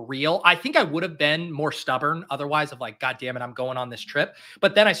think, more real. I think I would have been more stubborn otherwise, of like, God damn it, I'm going on this trip.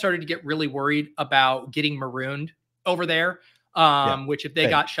 But then I started to get really worried about getting marooned over there, which if they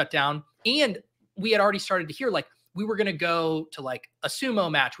got shut down, and we had already started to hear like we were going to go to like a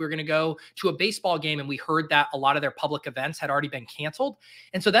sumo match. We were going to go to a baseball game. And we heard that a lot of their public events had already been canceled.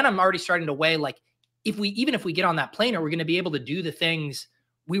 And so then I'm already starting to weigh, like, even if we get on that plane, are we going to be able to do the things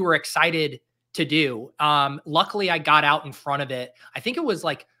we were excited to do? Luckily I got out in front of it. I think it was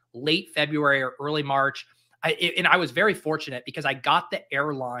like late February or early March. And I was very fortunate because I got the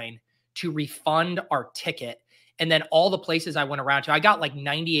airline to refund our ticket. And then all the places I went around to, I got like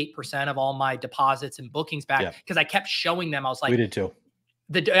 98% of all my deposits and bookings back because I kept showing them. I was like, we did too.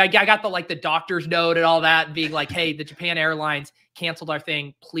 I got the doctor's note and all that, and being like, hey, the Japan Airlines canceled our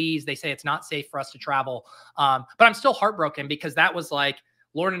thing. Please. They say it's not safe for us to travel. But I'm still heartbroken because that was like,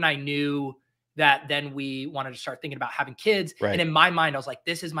 Lauren and I knew that then we wanted to start thinking about having kids. Right. And in my mind, I was like,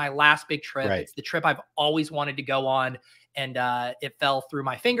 this is my last big trip. Right. It's the trip I've always wanted to go on. And it fell through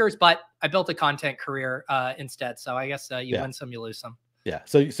my fingers, but I built a content career instead. So I guess you win some, you lose some. Yeah.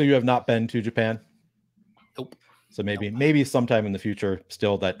 So you have not been to Japan? Nope. So maybe sometime in the future,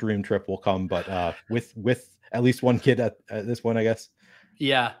 still that dream trip will come, but with at least one kid at this point, I guess.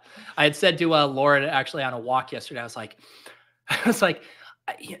 Yeah. I had said to Lauren actually on a walk yesterday, I was like,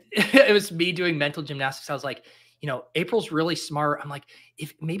 it was me doing mental gymnastics. I was like, April's really smart. I'm like,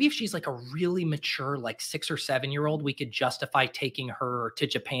 if she's like a really mature, like 6 or 7 year old, we could justify taking her to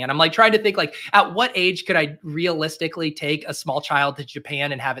Japan. I'm like trying to think like, at what age could I realistically take a small child to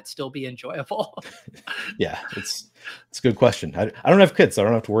Japan and have it still be enjoyable? Yeah, it's a good question. I don't have kids, so I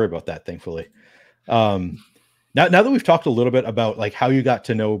don't have to worry about that, thankfully. Now that we've talked a little bit about like how you got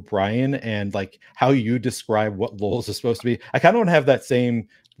to know Brian and like how you describe what LoLs is supposed to be, I kind of want to have that same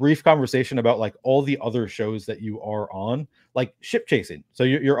brief conversation about like all the other shows that you are on, like Ship Chasing. So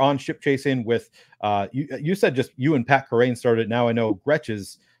you're on Ship Chasing with you said just you and Pat Corain started. Now I know Gretch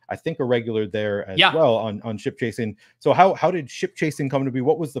is, I think, a regular there as well on Ship Chasing. So how did Ship Chasing come to be?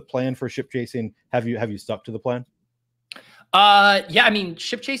 What was the plan for Ship Chasing? Have you stuck to the plan? Yeah, I mean,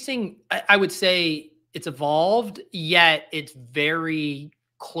 Ship Chasing, I would say it's evolved, yet it's very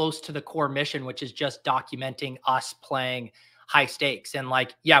close to the core mission, which is just documenting us playing high stakes. And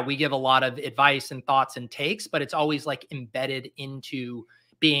like, yeah, we give a lot of advice and thoughts and takes, but it's always like embedded into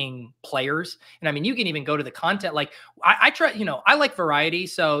being players. And I mean, you can even go to the content. Like I try, I like variety.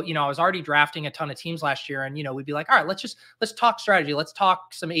 So, I was already drafting a ton of teams last year, and, we'd be like, all right, let's talk strategy. Let's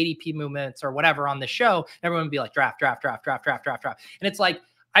talk some ADP movements or whatever on the show. And everyone would be like, draft. And it's like,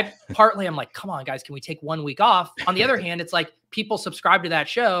 I'm like, come on guys, can we take 1 week off? On the other hand, it's like people subscribe to that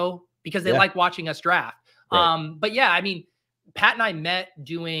show because they like watching us draft. Right. But yeah, I mean, Pat and I met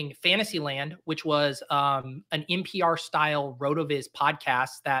doing Fantasyland, which was an NPR style RotoViz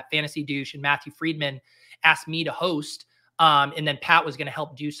podcast that Fantasy Douche and Matthew Friedman asked me to host. And then Pat was going to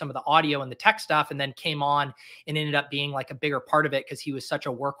help do some of the audio and the tech stuff, and then came on and ended up being like a bigger part of it because he was such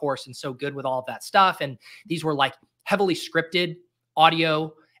a workhorse and so good with all of that stuff. And these were like heavily scripted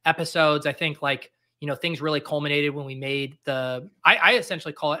audio episodes. I think like, you know, things really culminated when we made I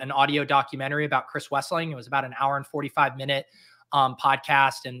essentially call it an audio documentary about Chris Wessling. It was about an hour and 45-minute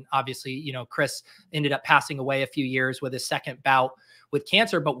podcast. And obviously, you know, Chris ended up passing away a few years with his second bout with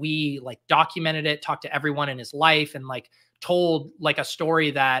cancer, but we like documented it, talked to everyone in his life, and like told like a story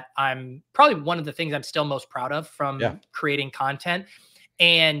that I'm probably one of the things I'm still most proud of from creating content.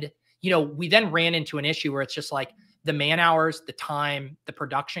 And, you know, we then ran into an issue where it's just like the man hours, the time, the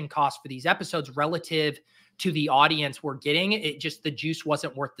production cost for these episodes relative to the audience we're getting, it just, the juice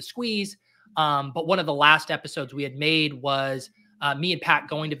wasn't worth the squeeze. But one of the last episodes we had made was me and Pat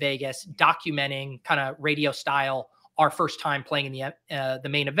going to Vegas, documenting kind of radio style our first time playing in the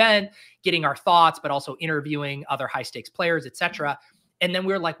main event, getting our thoughts, but also interviewing other high stakes players, etc. And then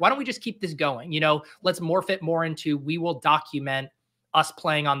we were like, why don't we just keep this going? You know, let's morph it more into, we will document us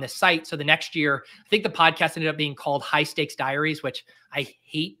playing on this site. So the next year, I think the podcast ended up being called High Stakes Diaries, which I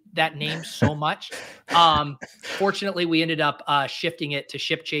hate that name so much. Fortunately, we ended up shifting it to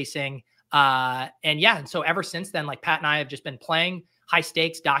Ship Chasing. And so ever since then, like Pat and I have just been playing high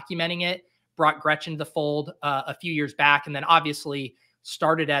stakes, documenting it, brought Gretchen to the fold a few years back. And then obviously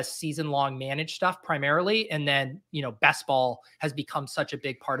started as season-long managed stuff primarily. And then, you know, best ball has become such a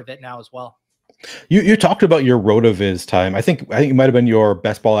big part of it now as well. You talked about your RotoViz time. I think it might have been your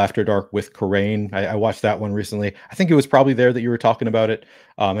Best Ball After Dark with Corain. I watched that one recently. I think it was probably there that you were talking about it.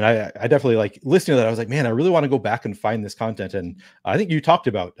 And I definitely like listening to that. I was like, man, I really want to go back and find this content. And I think you talked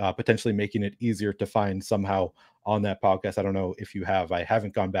about potentially making it easier to find somehow on that podcast. I don't know if you have. I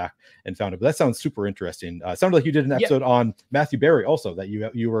haven't gone back and found it, but that sounds super interesting. It sounded like you did an episode on Matthew Berry also that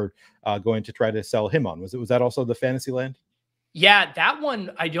you were going to try to sell him on. Was that also the Fantasyland? Yeah, that one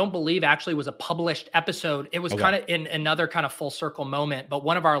I don't believe actually was a published episode. It was kind of in another kind of full circle moment. But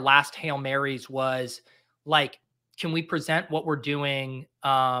one of our last Hail Marys was like, can we present what we're doing,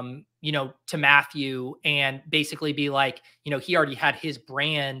 you know, to Matthew and basically be like, you know, he already had his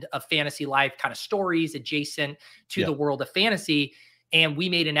brand of fantasy life kind of stories adjacent to the world of fantasy. And we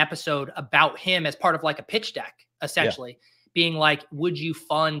made an episode about him as part of like a pitch deck, essentially being like, would you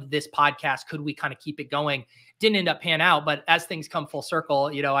fund this podcast? Could we kind of keep it going? Didn't end up pan out, but as things come full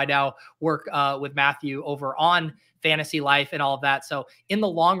circle, you know, I now work with Matthew over on Fantasy Life and all of that. So in the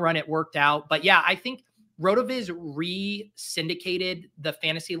long run, it worked out. But yeah, I think RotoViz re-syndicated the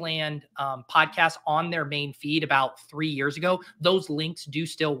Fantasyland podcast on their main feed about 3 years ago. Those links do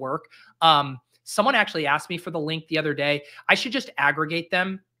still work. Someone actually asked me for the link the other day. I should just aggregate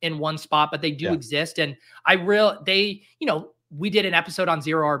them in one spot, but they do exist. And you know, we did an episode on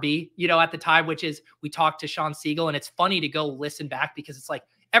Zero RB, you know, at the time, which is we talked to Sean Siegel, and it's funny to go listen back because it's like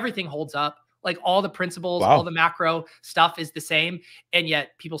everything holds up. Like all the principles, all the macro stuff is the same. And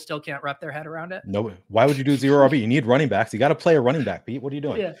yet people still can't wrap their head around it. No, why would you do Zero RB? You need running backs. You got to play a running back, Pete. What are you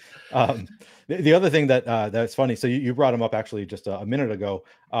doing? The other thing that's funny. So you brought him up actually just a minute ago.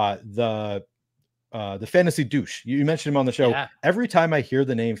 The Fantasy Douche. You mentioned him on the show. Every time I hear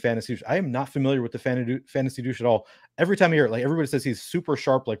the name Fantasy Douche, I am not familiar with the Fantasy Douche at all. Every time I hear it, like everybody says he's super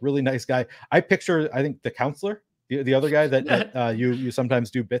sharp, like really nice guy. I picture, I think the counselor, the other guy that you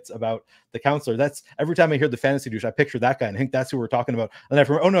sometimes do bits about, the counselor. That's every time I hear the Fantasy Douche, I picture that guy, and I think that's who we're talking about. And I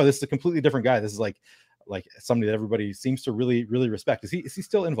remember, oh no, this is a completely different guy. This is like somebody that everybody seems to really, really respect. Is he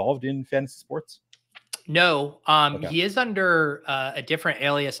still involved in fantasy sports? No, he is under a different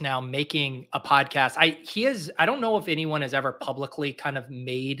alias now, making a podcast. I don't know if anyone has ever publicly kind of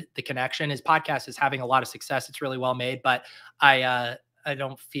made the connection. His podcast is having a lot of success. It's really well made, but I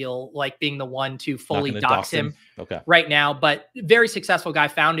don't feel like being the one to fully dox him right now. But very successful guy,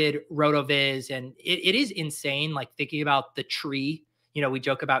 founded RotoViz, and it is insane. Like thinking about the tree. You know, we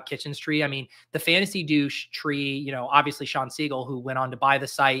joke about Kitchen's tree. I mean, the Fantasy Douche tree, you know, obviously Sean Siegel, who went on to buy the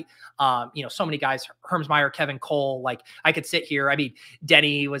site. You know, so many guys, Hermsmeyer, Kevin Cole, like I could sit here. I mean,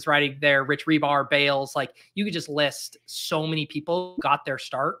 Denny was writing there, Rich Rebar, Bales, like you could just list so many people who got their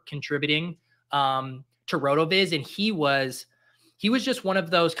start contributing to RotoViz. And he was just one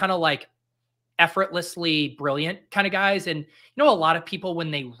of those kind of like effortlessly brilliant kind of guys. And, you know, a lot of people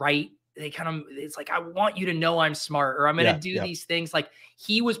when they write, it's like, I want you to know I'm smart, or I'm going to do these things. Like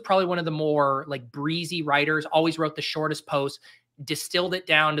he was probably one of the more like breezy writers, always wrote the shortest posts, distilled it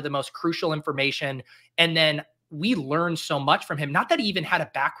down to the most crucial information. And then we learned so much from him. Not that he even had a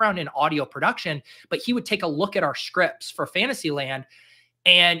background in audio production, but he would take a look at our scripts for Fantasyland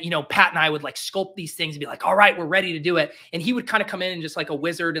And, Pat and I would like sculpt these things and be like, all right, we're ready to do it. And he would kind of come in and just like a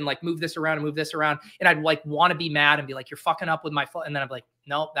wizard and like move this around and move this around. And I'd like want to be mad and be like, you're fucking up with my foot. And then I'm like,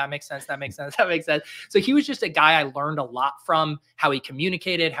 nope, that makes sense. That makes sense. That makes sense. So he was just a guy I learned a lot from, how he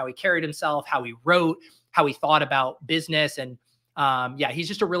communicated, how he carried himself, how he wrote, how he thought about business. And yeah, he's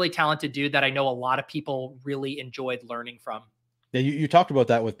just a really talented dude that I know a lot of people really enjoyed learning from. Yeah, you talked about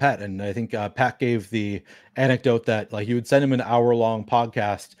that with Pat, and I think Pat gave the anecdote that like you would send him an hour-long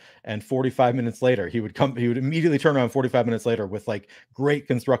podcast, and 45 minutes later he would immediately turn around 45 minutes later with like great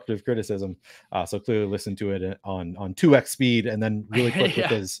constructive criticism. So clearly listen to it on 2x speed, and then really quick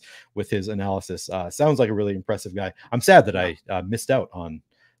Yeah. with his analysis. Sounds like a really impressive guy. I'm sad that I missed out on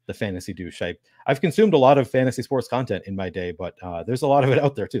the fantasy douche. I've consumed a lot of fantasy sports content in my day, but there's a lot of it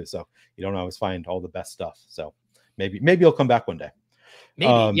out there too. So you don't always find all the best stuff. So maybe he'll come back one day.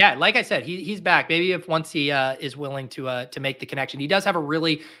 Maybe. Yeah. Like I said, he's back. Maybe if once he is willing to make the connection. He does have a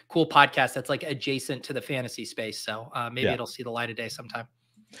really cool podcast that's like adjacent to the fantasy space. So maybe it'll see the light of day sometime.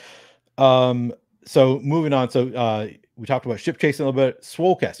 So moving on. So we talked about ship chasing a little bit.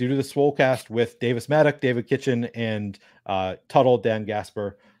 Swolecast. You do the Swolecast with Davis Maddock, David Kitchen, and Tuttle, Dan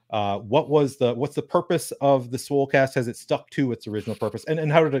Gasper. What's the purpose of the Swolecast? Has it stuck to its original purpose? And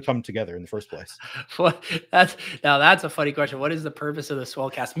how did it come together in the first place? Well, that's a funny question. What is the purpose of the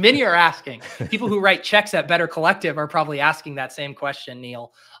Swolecast? Many are asking. People who write checks at Better Collective are probably asking that same question,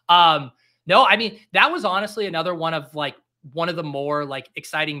 Neil. No, I mean, that was honestly another one of the more like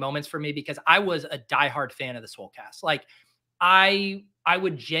exciting moments for me, because I was a diehard fan of the Swolecast. Like I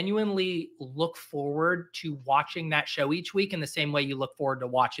would genuinely look forward to watching that show each week in the same way you look forward to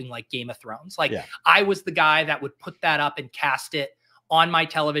watching like Game of Thrones. Like I was the guy that would put that up and cast it on my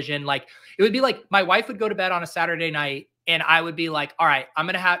television. Like it would be like my wife would go to bed on a Saturday night and I would be like, all right, I'm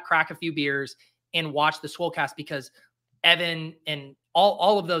going to crack a few beers and watch the Swolecast, because Evan and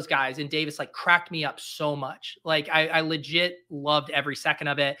all of those guys and Davis like cracked me up so much. Like I legit loved every second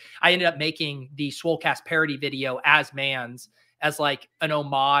of it. I ended up making the Swolecast parody video as Manz, as like an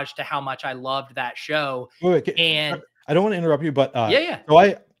homage to how much I loved that show. Wait, and I don't want to interrupt you, but yeah.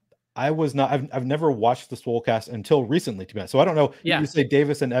 So I was not. I've never watched the Swolecast until recently, to be honest. So I don't know. Yeah. You say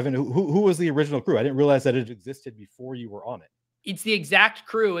Davis and Evan. Who was the original crew? I didn't realize that it existed before you were on it. It's the exact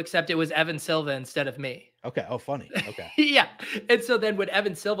crew, except it was Evan Silva instead of me. Okay. Oh, funny. Okay. Yeah. And so then when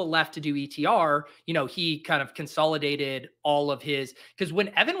Evan Silva left to do ETR, he kind of consolidated all of his, because when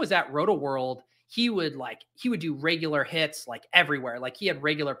Evan was at Roto World, he would do regular hits like everywhere. Like he had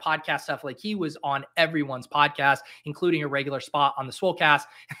regular podcast stuff. Like he was on everyone's podcast, including a regular spot on the Swolecast.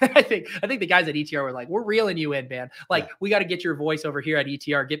 I think the guys at ETR were like, we're reeling you in, man. Like we got to get your voice over here at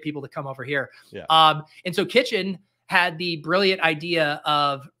ETR, get people to come over here. Yeah. And so Kitchen had the brilliant idea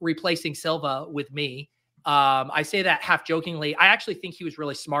of replacing Silva with me. I say that half jokingly. I actually think he was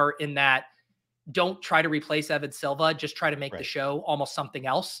really smart in that don't try to replace Evan Silva, just try to make the show almost something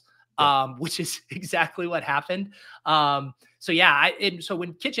else. Which is exactly what happened. So yeah, so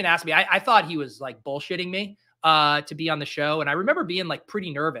when Kitchen asked me, I thought he was like bullshitting me to be on the show. And I remember being like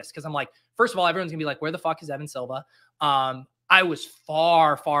pretty nervous, because I'm like, first of all, everyone's gonna be like, where the fuck is Evan Silva? I was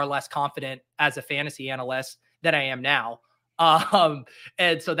far, far less confident as a fantasy analyst than I am now.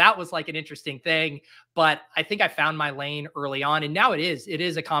 And so that was like an interesting thing, but I think I found my lane early on. And now it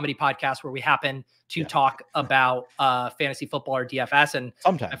is a comedy podcast where we happen to talk about fantasy football or DFS. And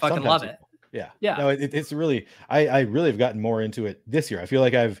sometimes I fucking love it. Yeah. Yeah. No, it's really, I really have gotten more into it this year. I feel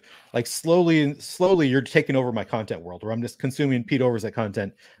like I've like slowly you're taking over my content world, where I'm just consuming Pete Overzet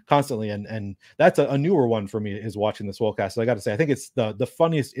content constantly. And that's a newer one for me, is watching the Swolecast. So I got to say, I think it's the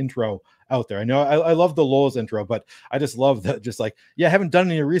funniest intro out there. I know I love the Lowe's intro, but I just love that. Just like, I haven't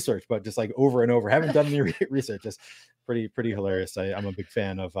done any research, but just like over and over, haven't done any research. Just pretty hilarious. I'm a big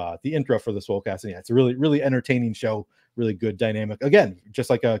fan of the intro for the Swolecast. And yeah, it's a really, really entertaining show, really good dynamic. Again, just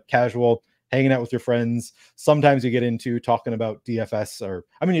like a casual hanging out with your friends. Sometimes you get into talking about DFS, or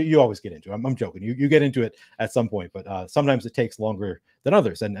I mean, you always get into it. I'm joking. You get into it at some point, but sometimes it takes longer than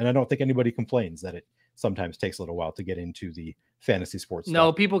others. And I don't think anybody complains that it sometimes takes a little while to get into the fantasy sports. No,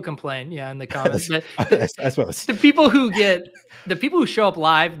 stuff. People complain. Yeah. In the comments. I suppose the people who show up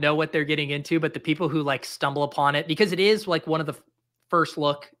live know what they're getting into, but the people who like stumble upon it, because it is like one of the first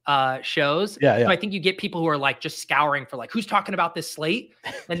look shows. Yeah. So I think you get people who are like just scouring for like, who's talking about this slate?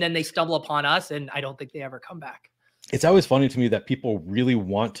 And then they stumble upon us, and I don't think they ever come back. It's always funny to me that people really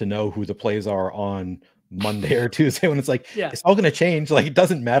want to know who the plays are on Monday or Tuesday, when it's like, it's all going to change. Like, it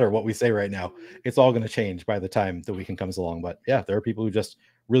doesn't matter what we say right now. It's all going to change by the time the weekend comes along. But yeah, there are people who just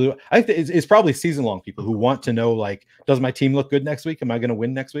really, I think it's probably season long people who want to know, like, does my team look good next week? Am I going to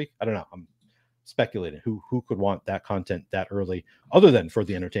win next week? I don't know. speculating who could want that content that early, other than for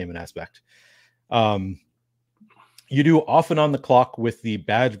the entertainment aspect. You do Off and On the Clock with the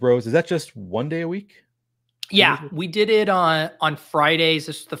Badge Bros. Is that just one day a week? Yeah, we did it on Fridays.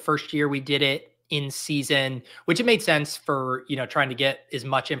 This was the first year we did it in season, which it made sense for, trying to get as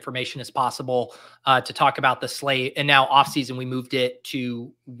much information as possible to talk about the slate. And now off season, we moved it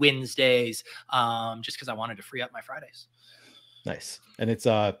to Wednesdays just because I wanted to free up my Fridays. Nice. And it's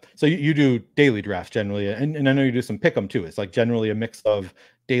so you do daily drafts generally, and I know you do some pick'em too. It's like generally a mix of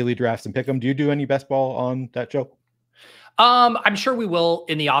daily drafts and pick'em. Do you do any best ball on that show? I'm sure we will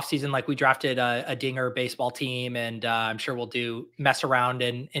in the off season. Like we drafted a Dinger baseball team, and I'm sure we'll mess around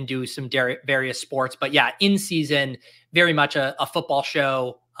and do some various sports. But yeah, in season, very much a football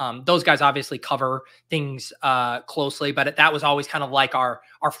show. Those guys obviously cover things closely, but that was always kind of like our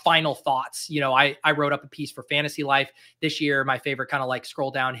final thoughts. I wrote up a piece for Fantasy Life this year. My favorite kind of like scroll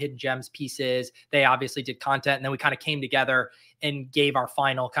down hidden gems pieces. They obviously did content, and then we kind of came together and gave our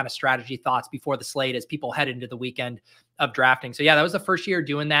final kind of strategy thoughts before the slate as people head into the weekend of drafting. So yeah, that was the first year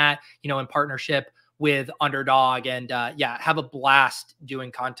doing that, in partnership with Underdog, and have a blast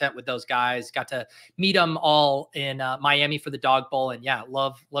doing content with those guys. Got to meet them all in Miami for the Dog Bowl, and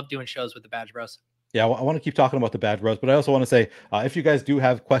love doing shows with the Badge Bros. Yeah, I want to keep talking about the Badge Bros, but I also want to say, if you guys do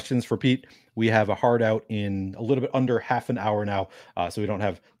have questions for Pete, we have a hard out in a little bit under half an hour now, so we don't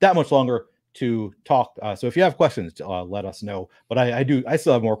have that much longer to talk. So if you have questions, let us know. But I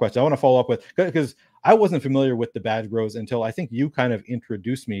still have more questions. I want to follow up with, because I wasn't familiar with the Badge Bros until I think you kind of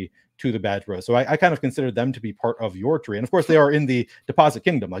introduced me to the Badge Bros. So I kind of considered them to be part of your tree. And of course, they are in the Deposit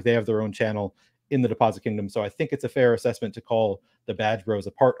Kingdom. Like they have their own channel in the Deposit Kingdom. So I think it's a fair assessment to call the Badge Bros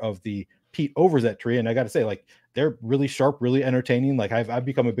a part of the Pete Overzet tree. And I got to say, like, they're really sharp, really entertaining. Like I've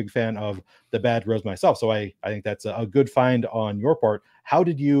become a big fan of the Badge Bros myself. So I think that's a good find on your part. How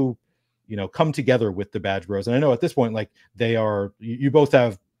did you come together with the Badge Bros? And I know at this point, like you both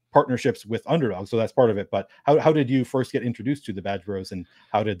have partnerships with Underdog, so that's part of it. But how did you first get introduced to the Badge Bros, and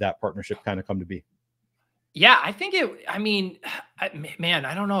how did that partnership kind of come to be? Yeah, I think man,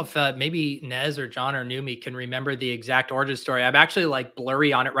 I don't know if maybe Nez or John or Numi can remember the exact origin story. I'm actually like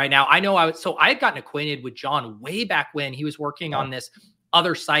blurry on it right now. I know I had gotten acquainted with John way back when he was working on this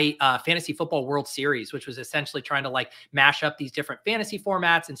other site, Fantasy Football World Series, which was essentially trying to like mash up these different fantasy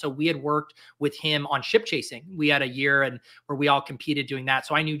formats. And so we had worked with him on ship chasing. We had a year where we all competed doing that.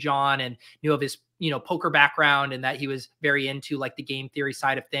 So I knew John and knew of his poker background, and that he was very into like the game theory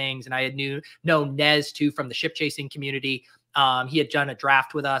side of things. And I had known Nez too from the ship chasing community. He had done a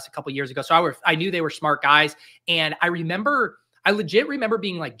draft with us a couple years ago. So I knew they were smart guys. And I legit remember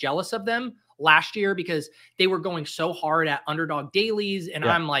being like jealous of them last year because they were going so hard at Underdog dailies. And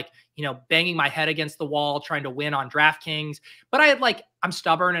I'm like, banging my head against the wall, trying to win on DraftKings. But I'm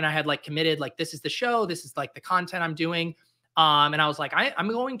stubborn, and I had like committed, like, this is the show. This is like the content I'm doing. And I was like, I'm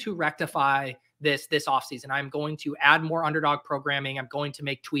going to rectify this offseason. I'm going to add more Underdog programming. I'm going to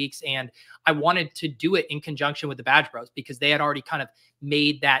make tweaks. And I wanted to do it in conjunction with the Badge Bros because they had already kind of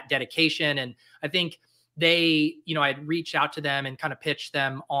made that dedication. And I think they, I'd reached out to them and kind of pitched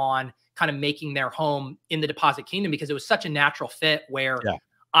them on kind of making their home in the Deposit Kingdom because it was such a natural fit where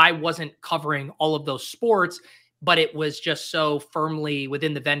I wasn't covering all of those sports, but it was just so firmly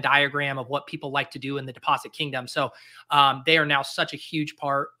within the Venn diagram of what people like to do in the Deposit Kingdom. So they are now such a huge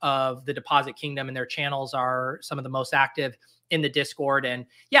part of the Deposit Kingdom, and their channels are some of the most active in the Discord. And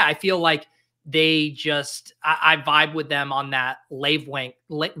I feel like they just, I vibe with them on that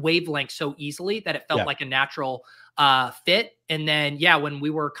wavelength so easily that it felt like a natural fit. And then, when we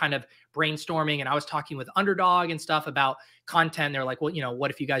were kind of brainstorming and I was talking with Underdog and stuff about content, they're like, well, what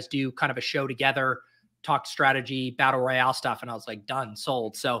if you guys do kind of a show together, talk strategy, battle royale stuff? And I was like, done,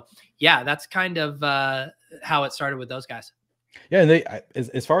 sold. So that's kind of how it started with those guys. Yeah, and they,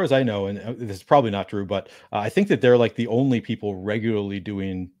 as far as I know, and this is probably not true, but I think that they're like the only people regularly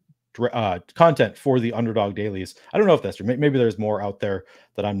doing content for the Underdog dailies. I don't know if that's true. Maybe there's more out there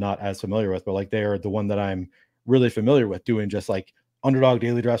that I'm not as familiar with, but like they're the one that I'm really familiar with doing just like Underdog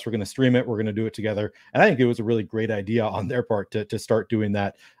daily drafts. We're going to stream it. We're going to do it together. And I think it was a really great idea on their part to start doing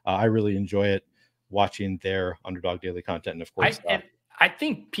that. I really enjoy it, watching their Underdog daily content. And of course, I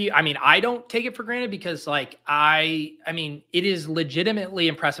think, I don't take it for granted because like, it is legitimately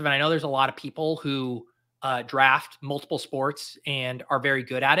impressive. And I know there's a lot of people who draft multiple sports and are very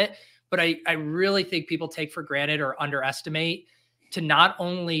good at it. But I really think people take for granted or underestimate to not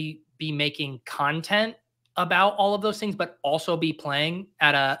only be making content about all of those things, but also be playing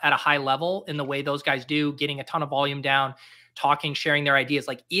at a high level in the way those guys do, getting a ton of volume down, talking, sharing their ideas.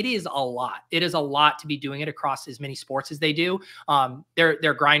 Like, it is a lot. It is a lot to be doing it across as many sports as they do.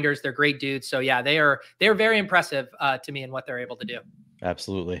 They're grinders. They're great dudes. So yeah, they're very impressive to me in what they're able to do.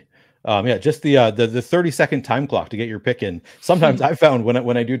 Absolutely. Yeah, just the 30-second time clock to get your pick in. Sometimes I found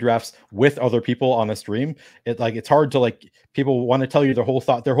when I do drafts with other people on a stream, it's hard to, like, people want to tell you their whole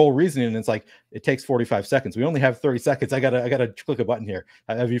thought, their whole reasoning, and it's like it takes 45 seconds. We only have 30 seconds. I gotta click a button here.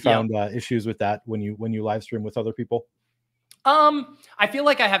 Have you found issues with that when you live stream with other people? I feel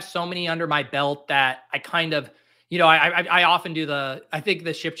like I have so many under my belt that I kind of, I often do I think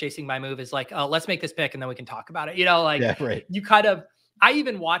the ship chasing my move is like, oh, let's make this pick and then we can talk about it. Like, yeah, right. You kind of, I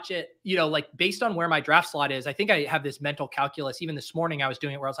even watch it, like based on where my draft slot is. I think I have this mental calculus. Even this morning I was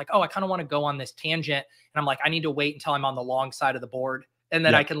doing it where I was like, oh, I kind of want to go on this tangent. And I'm like, I need to wait until I'm on the long side of the board. And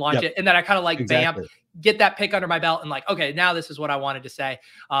then I can launch it. And then I kind of like, bam, get that pick under my belt and like, okay, now this is what I wanted to say.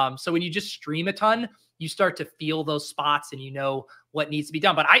 So when you just stream a ton, you start to feel those spots and you know what needs to be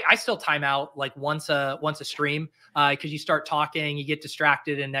done. But I still time out like once a stream because you start talking, you get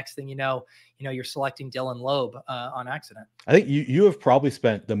distracted, and next thing you know, you're selecting Dylan Loeb on accident. I think you have probably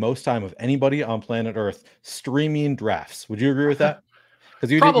spent the most time of anybody on planet Earth streaming drafts. Would you agree with that?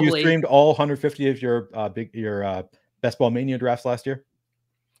 Because you streamed all 150 of your Best Ball Mania drafts last year.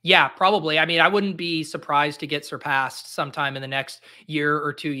 Yeah, probably. I mean, I wouldn't be surprised to get surpassed sometime in the next year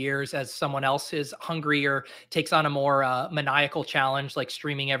or 2 years as someone else is hungry or takes on a more maniacal challenge, like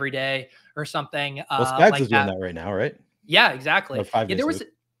streaming every day or something. Well, Spags is doing that right now, right? Yeah, exactly. Yeah,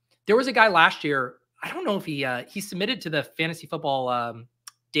 there was a guy last year. I don't know if he submitted to the Fantasy Football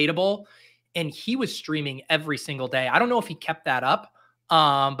Data Bowl, and he was streaming every single day. I don't know if he kept that up.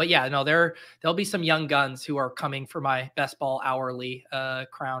 But yeah, no, there'll be some young guns who are coming for my Best Ball hourly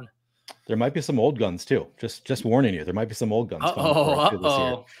crown. There might be some old guns too. Just warning you, there might be some old guns coming this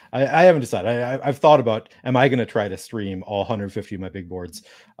year. I haven't decided. I've thought about, am I going to try to stream all 150 of my big boards?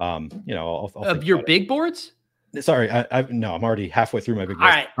 I'll of your big boards. Sorry, no, I'm already halfway through my big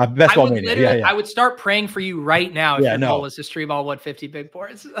boards. All right. Best Ball Mania. I would start praying for you right now if your goal was to stream all 150 big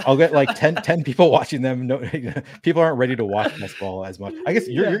boards. I'll get like 10 people watching them. No, people aren't ready to watch Best Ball as much. I guess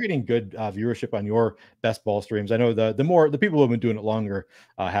you're getting good viewership on your Best Ball streams. I know the people who have been doing it longer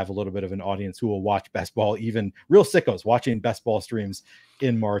have a little bit of an audience who will watch Best Ball, even real sickos watching Best Ball streams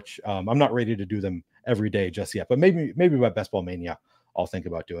in March. I'm not ready to do them every day just yet, but maybe by Best Ball Mania, I'll think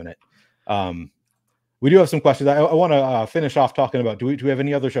about doing it. We do have some questions. I want to finish off talking about, do we have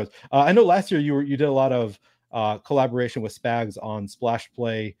any other shows? I know last year you did a lot of collaboration with Spags on Splash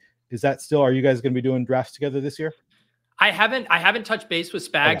Play. Is that still, are you guys going to be doing drafts together this year? I haven't touched base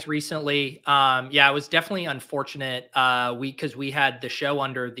with Spags recently. Yeah, it was definitely unfortunate. Because we had the show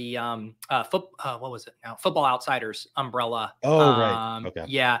under the what was it now? Football Outsiders umbrella. Oh, right. Okay.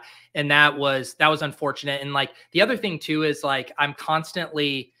 Yeah. And that was unfortunate. And like the other thing too is like I'm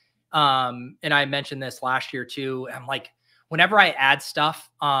constantly and I mentioned this last year too. I'm like, whenever I add stuff,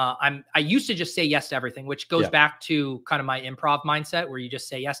 I used to just say yes to everything, which goes back to kind of my improv mindset where you just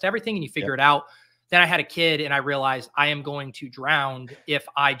say yes to everything and you figure it out. Then I had a kid and I realized I am going to drown if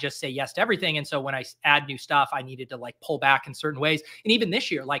I just say yes to everything. And so when I add new stuff, I needed to like pull back in certain ways. And even this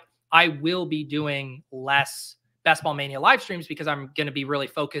year, like I will be doing less Best Ball Mania live streams because I'm going to be really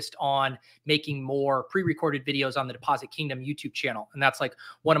focused on making more pre-recorded videos on the Deposit Kingdom YouTube channel. And that's like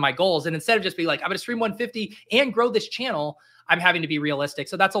one of my goals. And instead of just be like, I'm going to stream 150 and grow this channel, I'm having to be realistic.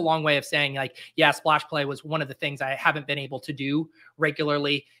 So that's a long way of saying like, yeah, Splash Play was one of the things I haven't been able to do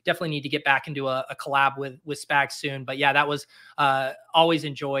regularly. Definitely need to get back into a collab with Spags soon. But yeah, that was always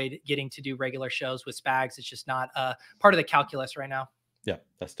enjoyed getting to do regular shows with Spags. It's just not part of the calculus right now. Yeah,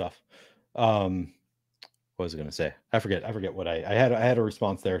 that's tough. What was I going to say? I forget what I had a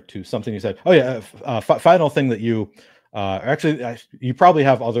response there to something you said. Oh yeah. Final thing that you you probably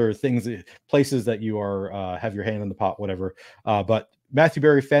have other things, places that you are have your hand in the pot, whatever. But Matthew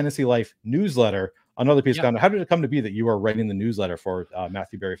Berry Fantasy Life newsletter, another piece of content. How did it come to be that you are writing the newsletter for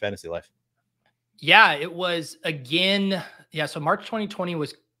Matthew Berry Fantasy Life? Yeah, it was again. Yeah. So March 2020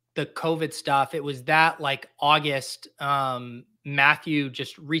 was the COVID stuff. It was that like August, Matthew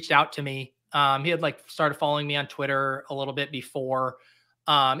just reached out to me. He had like started following me on Twitter a little bit before.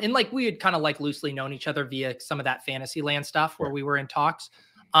 And like we had kind of like loosely known each other via some of that Fantasyland stuff where we were in talks.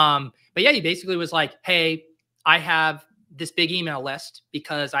 But yeah, he basically was like, hey, I have this big email list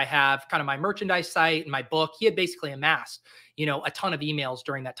because I have kind of my merchandise site and my book. He had basically amassed, a ton of emails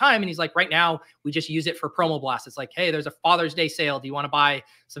during that time. And he's like, right now we just use it for promo blasts. It's like, hey, there's a Father's Day sale. Do you want to buy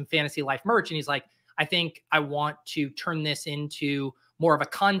some Fantasy Life merch? And he's like, I think I want to turn this into more of a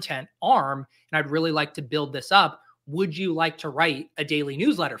content arm, and I'd really like to build this up. Would you like to write a daily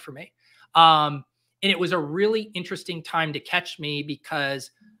newsletter for me? And it was a really interesting time to catch me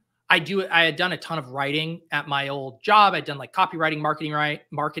because I had done a ton of writing at my old job. I'd done like copywriting,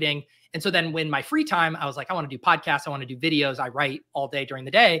 marketing. And so then when my free time, I was like, I want to do podcasts. I want to do videos. I write all day during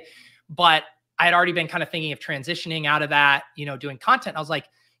the day, but I had already been kind of thinking of transitioning out of that, doing content. I was like,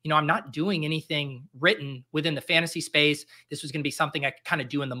 I'm not doing anything written within the fantasy space. This was going to be something I could kind of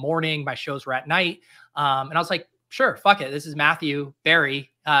do in the morning. My shows were at night. And I was like, sure, fuck it. This is Matthew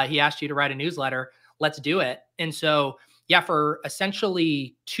Berry. He asked you to write a newsletter. Let's do it. And so, yeah, for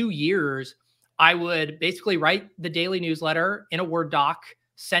essentially 2 years, I would basically write the daily newsletter in a Word doc,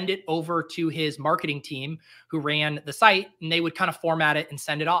 send it over to his marketing team who ran the site, and they would kind of format it and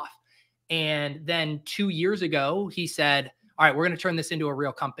send it off. And then 2 years ago, he said, all right, we're going to turn this into a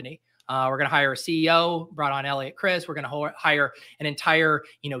real company. We're going to hire a CEO, brought on Elliot Chris. We're going to hire an entire,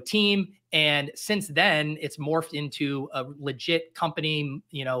 team. And since then, it's morphed into a legit company,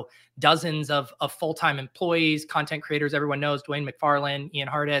 dozens of full-time employees, content creators. Everyone knows Dwayne McFarlane, Ian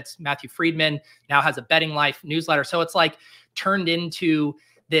Harditz, Matthew Friedman now has a Betting Life newsletter. So it's like turned into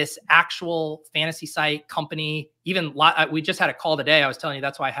this actual fantasy site company. Even we just had a call today. I was telling you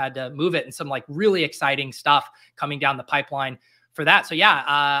that's why I had to move it, and some like really exciting stuff coming down the pipeline for that. So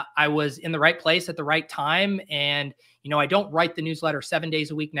yeah, I was in the right place at the right time. And, I don't write the newsletter 7 days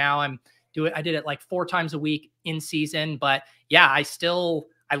a week now. I did it like 4 times a week in season, but yeah, I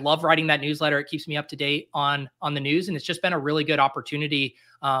love writing that newsletter. It keeps me up to date on the news. And it's just been a really good opportunity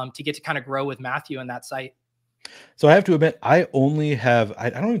to get to kind of grow with Matthew on that site. So I have to admit, I don't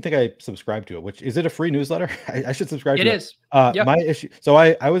even think I subscribe to it, which is it a free newsletter? I should subscribe to it. It is. Yep. My issue. So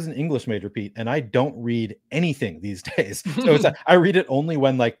I was an English major, Pete, and I don't read anything these days. So I read it only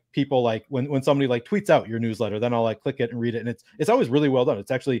when like people like when somebody like tweets out your newsletter, then I'll like click it and read it. And it's always really well done. It's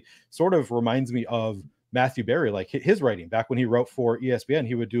actually sort of reminds me of Matthew Berry, like his writing back when he wrote for ESPN.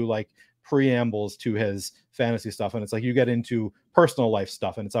 He would do like preambles to his fantasy stuff, and it's like you get into personal life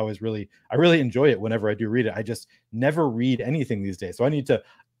stuff, and it's always I really enjoy it whenever I do read it. I just never read anything these days, so I need to,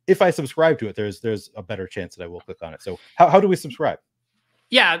 if I subscribe to it, there's a better chance that I will click on it. So how do we subscribe?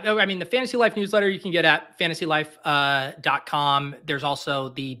 Yeah, I mean, the Fantasy Life newsletter you can get at fantasylife.com. There's also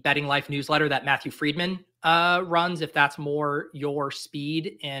the Betting Life newsletter that Matthew Friedman runs, if that's more your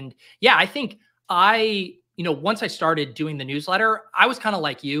speed. And yeah, I think once I started doing the newsletter, I was kind of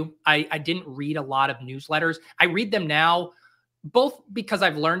like you. I didn't read a lot of newsletters. I read them now, both because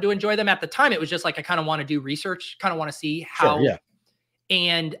I've learned to enjoy them. At the time, it was just like, I kind of want to do research, kind of want to see how. Sure, yeah.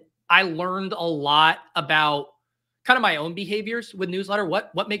 And I learned a lot about kind of my own behaviors with newsletter.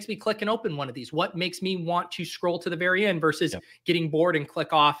 What makes me click and open one of these? What makes me want to scroll to the very end versus getting bored and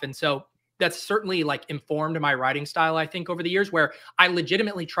click off? And so that's certainly like informed my writing style, I think, over the years, where I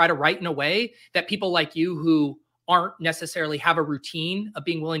legitimately try to write in a way that people like you who aren't necessarily have a routine of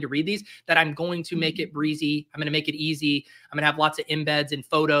being willing to read these, that I'm going to make it breezy. I'm going to make it easy. I'm going to have lots of embeds and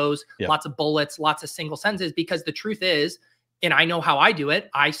photos, lots of bullets, lots of single sentences, because the truth is, and I know how I do it,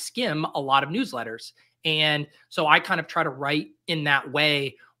 I skim a lot of newsletters. And so I kind of try to write in that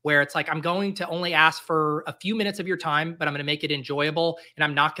way, where it's like, I'm going to only ask for a few minutes of your time, but I'm going to make it enjoyable. And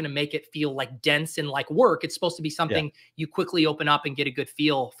I'm not going to make it feel like dense and like work. It's supposed to be something you quickly open up and get a good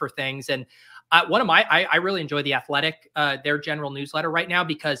feel for things. And I really enjoy The Athletic, their general newsletter right now,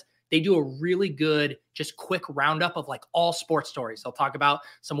 because they do a really good, just quick roundup of like all sports stories. They'll talk about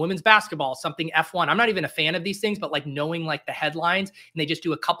some women's basketball, something F1. I'm not even a fan of these things, but like knowing like the headlines, and they just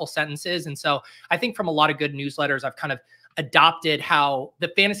do a couple sentences. And so I think from a lot of good newsletters, I've kind of adopted how the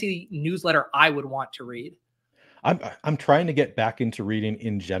fantasy newsletter I would want to read. I'm trying to get back into reading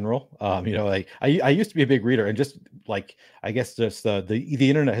in general. Like I used to be a big reader, and just like, I guess just the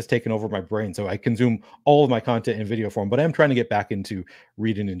internet has taken over my brain. So I consume all of my content in video form, but I'm trying to get back into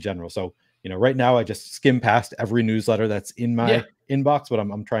reading in general. So, right now I just skim past every newsletter that's in my inbox, but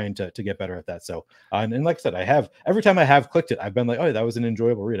I'm trying to get better at that. So, and like I said, every time I have clicked it, I've been like, oh, that was an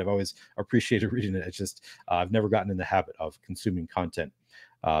enjoyable read. I've always appreciated reading it. It's just, I've never gotten in the habit of consuming content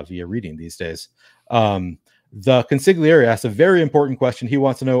via reading these days. The Consigliere asks a very important question. He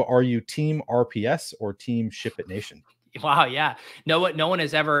wants to know, are you team RPS or team Ship It Nation? Wow. Yeah. No one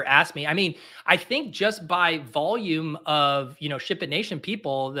has ever asked me. I mean, I think just by volume of, Ship It Nation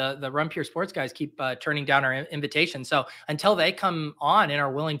people, the Run Pure Sports guys keep turning down our invitation. So until they come on and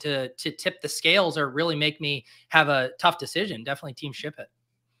are willing to tip the scales or really make me have a tough decision, definitely team Ship It.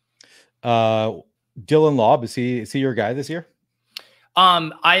 Dylan Lobb, is he your guy this year?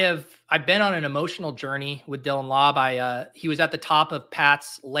 I've been on an emotional journey with Dylan Lobb. He was at the top of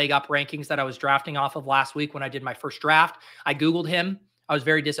Pat's leg up rankings that I was drafting off of last week when I did my first draft. I Googled him. I was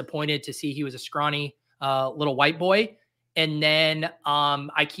very disappointed to see he was a scrawny little white boy. And then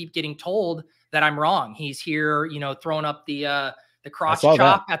I keep getting told that I'm wrong. He's here, you know, throwing up the I crotch saw that.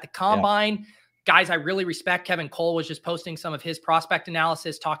 chop at the Yeah. combine. Guys I really respect. Kevin Cole was just posting some of his prospect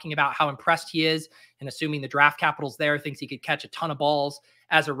analysis, talking about how impressed he is and assuming the draft capital's there, thinks he could catch a ton of balls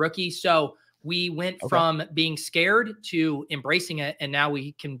as a rookie. So we went Okay. from being scared to embracing it, and now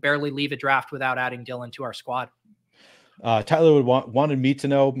we can barely leave a draft without adding Dylan to our squad. Tyler wanted me to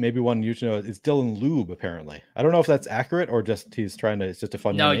know, maybe wanted you to know, it's Dylan Lube apparently. I don't know if that's accurate or just he's trying to. It's just a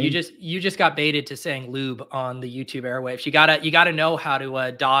fun No, name. you just got baited to saying lube on the YouTube airwaves. You gotta know how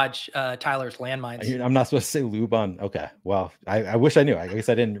to dodge Tyler's landmines. I'm not supposed to say lube on. Okay, well, I wish I knew. I guess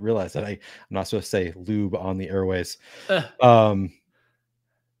I didn't realize that I'm not supposed to say lube on the airways.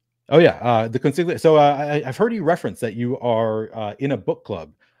 Oh yeah, the consigliere. So I've heard you reference that you are in a book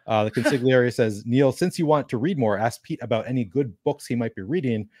club. The consigliere says, Neil, since you want to read more, ask Pete about any good books he might be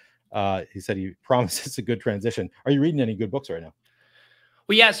reading. He said he promises a good transition. Are you reading any good books right now?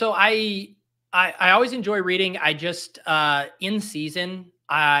 Well, yeah. So I always enjoy reading. I just in season,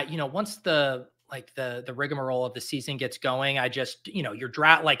 you know, once the rigmarole of the season gets going, I just, you know, you're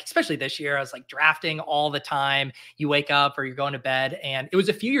draft, like, especially this year, I was like drafting all the time. You wake up or you're going to bed. And it was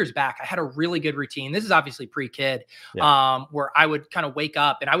a few years back, I had a really good routine. This is obviously pre-kid, where I would kind of wake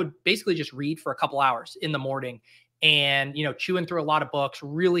up and I would basically just read for a couple hours in the morning and, you know, chewing through a lot of books,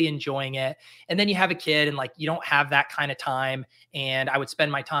 really enjoying it. And then you have a kid and like, you don't have that kind of time. And I would spend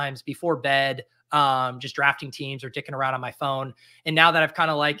my times before bed, just drafting teams or dicking around on my phone. And now that I've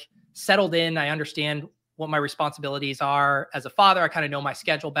kind of like settled in, I understand what my responsibilities are as a father. I kind of know my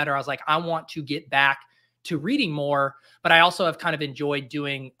schedule better. I was like, I want to get back to reading more, but I also have kind of enjoyed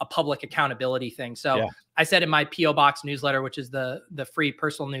doing a public accountability thing. So I said in my PO Box newsletter, which is the free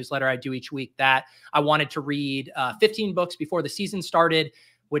personal newsletter I do each week, that I wanted to read 15 books before the season started,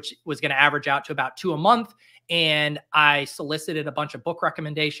 which was going to average out to about 2 a month. And I solicited a bunch of book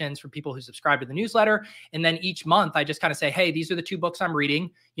recommendations from people who subscribe to the newsletter. And then each month I just kind of say, hey, these are the 2 books I'm reading.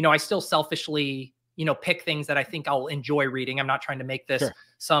 You know, I still selfishly, you know, pick things that I think I'll enjoy reading. I'm not trying to make this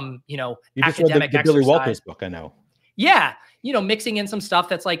some, you know, you just academic read the Billy exercise. Walters book, I know. Yeah. You know, mixing in some stuff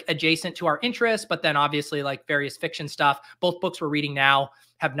that's like adjacent to our interests, but then obviously like various fiction stuff. Both books we're reading now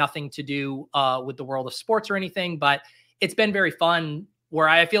have nothing to do with the world of sports or anything, but it's been very fun, where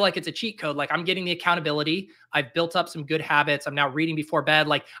I feel like it's a cheat code. Like, I'm getting the accountability. I've built up some good habits. I'm now reading before bed.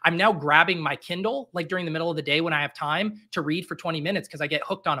 Like, I'm now grabbing my Kindle, like during the middle of the day when I have time to read for 20 minutes, because I get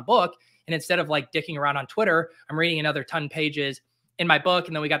hooked on a book. And instead of like dicking around on Twitter, I'm reading another 10 pages in my book.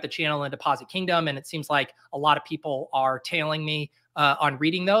 And then we got the channel in Deposit Kingdom. And it seems like a lot of people are tailing me on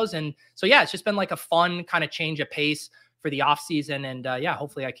reading those. And so, yeah, it's just been like a fun kind of change of pace for the off season. And yeah,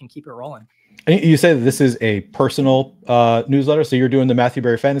 hopefully I can keep it rolling. You say that this is a personal newsletter. So you're doing the Matthew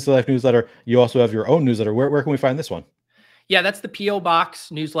Berry Fantasy Life newsletter. You also have your own newsletter. Where can we find this one? Yeah, that's the PO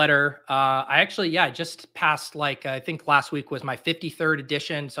Box newsletter. I actually, just passed, like, I think last week was my 53rd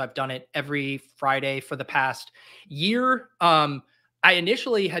edition. So I've done it every Friday for the past year. I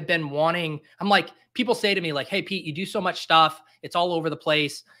initially had been wanting, I'm like, people say to me like, hey, Pete, you do so much stuff. It's all over the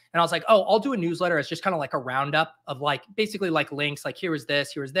place. And I was like, oh, I'll do a newsletter as just kind of like a roundup of like, basically like links, like here is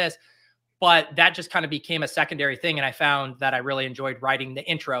this, here is this. But that just kind of became a secondary thing. And I found that I really enjoyed writing the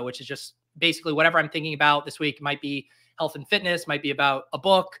intro, which is just basically whatever I'm thinking about this week. It might be health and fitness, might be about a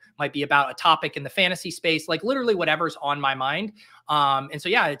book, might be about a topic in the fantasy space, like literally whatever's on my mind. And so,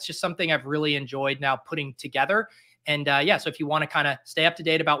 yeah, it's just something I've really enjoyed now putting together. And so if you want to kind of stay up to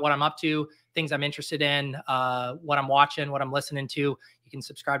date about what I'm up to, things I'm interested in, what I'm watching, what I'm listening to, you can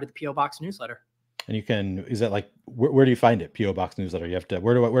subscribe to the PO Box newsletter. And you can, is that like, where do you find it? PO Box newsletter. You have to,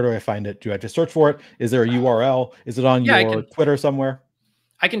 where do I find it? Do I have to search for it? Is there a URL? Is it on your Twitter somewhere?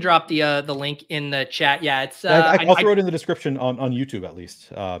 I can drop the link in the chat. Yeah, it's I'll throw it in the description on YouTube at least.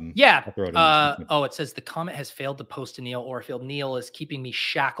 It says the comment has failed to post to Neil Orfield. Neil is keeping me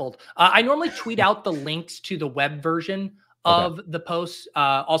shackled. I normally tweet out the links to the web version of the posts.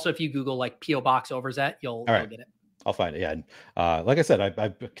 Also, if you Google like PO Box Overzet, you'll get it. I'll find it. Yeah. And, like I said,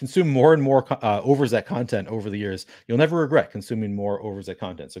 I've consumed more and more Overzet content over the years. You'll never regret consuming more Overzet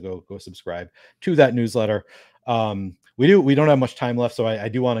content. So go subscribe to that newsletter. We don't have much time left. So I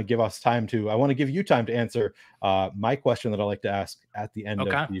do want to give us time I want to give you time to answer my question that I like to ask at the end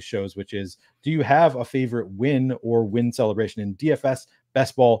of these shows, which is, do you have a favorite win or win celebration in DFS,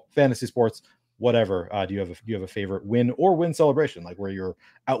 best ball, fantasy sports, whatever? Do you have a favorite win or win celebration, like where you're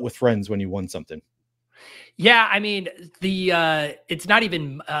out with friends when you won something? Yeah, I mean, it's not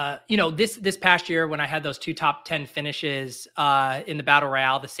even this past year when I had those 2 top 10 finishes in the Battle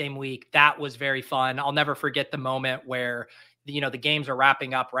Royale the same week, that was very fun. I'll never forget the moment where the games are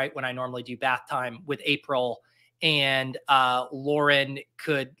wrapping up right when I normally do bath time with April, and Lauren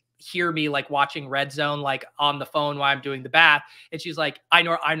hear me like watching Red Zone, like on the phone while I'm doing the bath. And she's like, I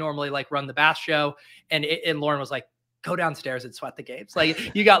normally like run the bath show. And Lauren was like, go downstairs and sweat the games.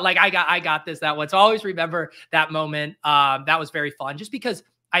 Like you got, like, I got this, that one. So I always remember that moment. That was very fun just because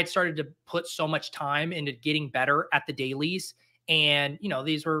I had started to put so much time into getting better at the dailies. And, you know,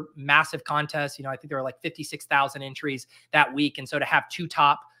 these were massive contests. You know, I think there were like 56,000 entries that week. And so to have 2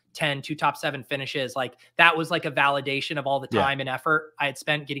 top 10, 2 top 7 finishes, like that was like a validation of all the time and effort I had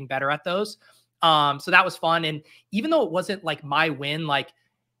spent getting better at those. So that was fun. And even though it wasn't like my win, like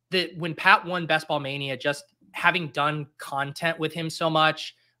when Pat won Best Ball Mania, just having done content with him so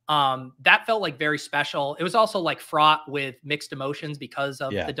much, that felt like very special. It was also like fraught with mixed emotions because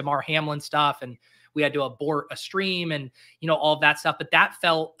of the Damar Hamlin stuff. And we had to abort a stream and, you know, all of that stuff. But that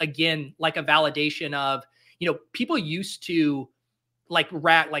felt, again, like a validation of, you know, people used to like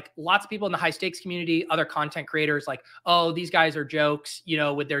lots of people in the high stakes community, other content creators, like, oh, these guys are jokes, you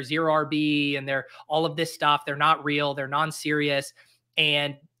know, with their 0 RB and their all of this stuff. They're not real. They're non-serious.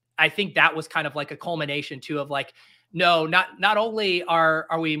 And I think that was kind of like a culmination too of like, no, not only are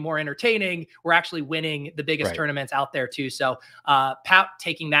we more entertaining, we're actually winning the biggest tournaments out there too. So Pat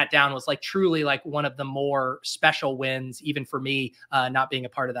taking that down was like truly like one of the more special wins, even for me, not being a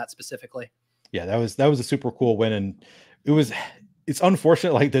part of that specifically. Yeah, that was a super cool win. And it's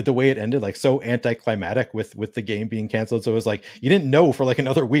unfortunate, like the way it ended, like so anticlimactic with the game being canceled. So it was like you didn't know for like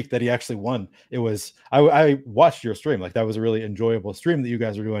another week that he actually won. It was I watched your stream, like that was a really enjoyable stream that you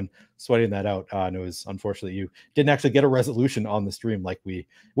guys were doing, sweating that out. And it was unfortunate you didn't actually get a resolution on the stream. Like it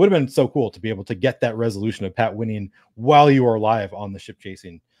would have been so cool to be able to get that resolution of Pat winning while you were live on the ship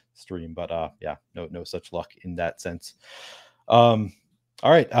chasing stream. But yeah, no such luck in that sense. All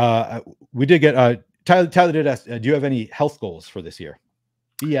right, we did get Tyler did ask, do you have any health goals for this year?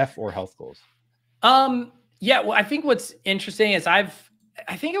 BF or health goals? Yeah, well, I think what's interesting is I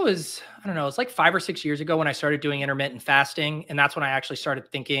think it was, I don't know, it's like 5 or 6 years ago when I started doing intermittent fasting. And that's when I actually started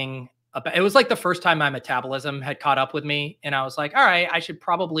thinking about, it was like the first time my metabolism had caught up with me. And I was like, all right, I should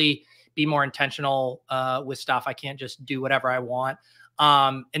probably be more intentional with stuff. I can't just do whatever I want.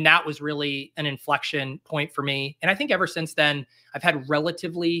 And that was really an inflection point for me. And I think ever since then, I've had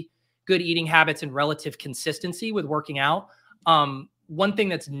relatively good eating habits and relative consistency with working out. One thing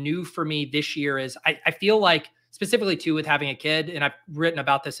that's new for me this year is I feel like specifically too with having a kid, and I've written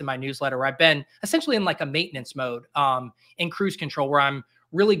about this in my newsletter, where I've been essentially in like a maintenance mode, in cruise control, where I'm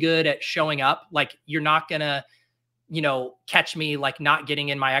really good at showing up. Like you're not gonna, you know, catch me like not getting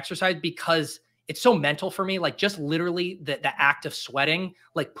in my exercise because it's so mental for me. Like just literally the act of sweating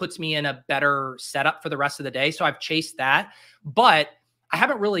like puts me in a better setup for the rest of the day. So I've chased that, but I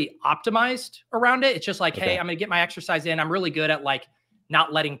haven't really optimized around it. It's just like, hey, I'm going to get my exercise in. I'm really good at like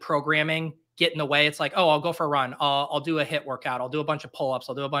not letting programming get in the way. It's like, oh, I'll go for a run. I'll do a HIIT workout. I'll do a bunch of pull-ups.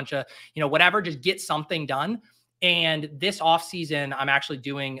 I'll do a bunch of, you know, whatever, just get something done. And this off season, I'm actually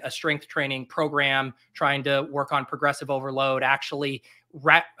doing a strength training program, trying to work on progressive overload, actually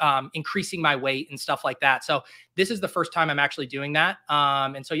increasing my weight and stuff like that. So this is the first time I'm actually doing that.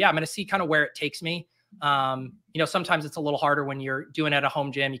 And so, yeah, I'm going to see kind of where it takes me. You know, sometimes it's a little harder when you're doing it at a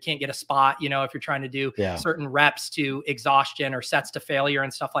home gym. You can't get a spot, you know, if you're trying to do certain reps to exhaustion or sets to failure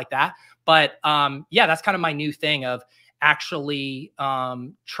and stuff like that. But yeah, that's kind of my new thing of actually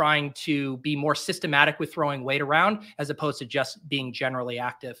trying to be more systematic with throwing weight around as opposed to just being generally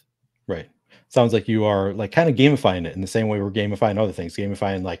active. Right. Sounds like you are like kind of gamifying it in the same way we're gamifying other things,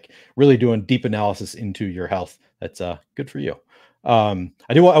 gamifying like really doing deep analysis into your health. That's good for you. I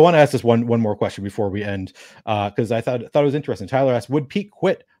want to ask this one more question before we end, because I thought it was interesting. Tyler asked, would Pete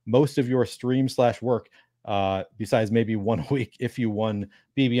quit most of your stream/work besides maybe 1 week if you won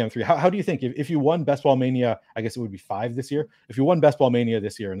BBM3? How do you think if you won Best Ball Mania, I guess it would be 5 this year. If you won Best Ball Mania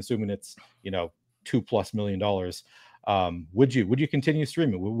this year, and assuming it's, you know, $2+ million, would you continue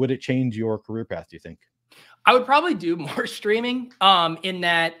streaming? Would it change your career path, do you think? I would probably do more streaming, in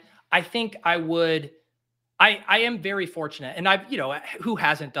that I think I would. I am very fortunate, and I've, you know, who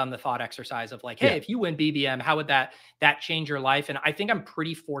hasn't done the thought exercise of like, hey, if you win BBM, how would that change your life? And I think I'm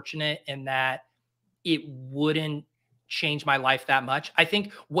pretty fortunate in that it wouldn't change my life that much. I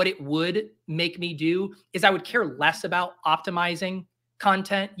think what it would make me do is I would care less about optimizing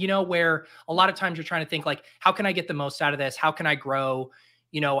content, you know, where a lot of times you're trying to think like, how can I get the most out of this? How can I grow?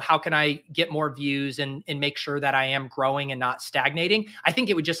 You know, how can I get more views and make sure that I am growing and not stagnating? I think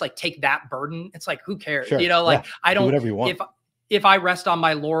it would just like take that burden. It's like, who cares? Sure. You know, like I don't, do whatever you want. If I rest on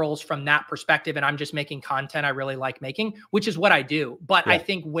my laurels from that perspective and I'm just making content I really like making, which is what I do. But I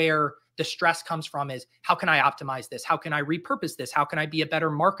think where the stress comes from is, how can I optimize this? How can I repurpose this? How can I be a better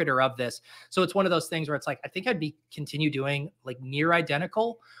marketer of this? So it's one of those things where it's like, I think I'd continue doing like near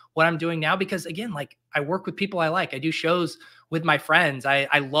identical what I'm doing now, because again, like I work with people I like. I do shows with my friends.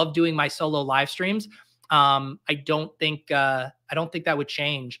 I love doing my solo live streams. I don't think that would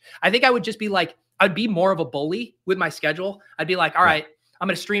change. I think I would just be like, I'd be more of a bully with my schedule. I'd be like, all right, I'm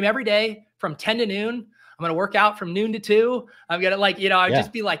going to stream every day from 10 to noon. I'm going to work out from noon to 2. I'm going to like, I'd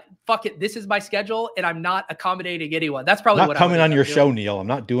just be like, fuck it. This is my schedule and I'm not accommodaing anyone. That's probably what I'm coming on your show, Neil. I'm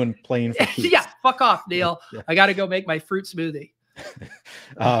not doing playing for keeps. Yeah. Fuck off, Neil. I got to go make my fruit smoothie.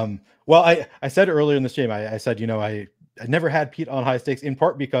 Well, I said earlier in the stream, I said, I never had Pete on High Stakes, in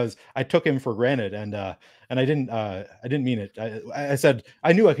part because I took him for granted, and I didn't mean it. I said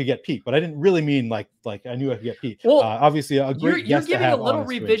I knew I could get Pete, but I didn't really mean like I knew I could get Pete. Well, obviously a great you're guest giving to have a little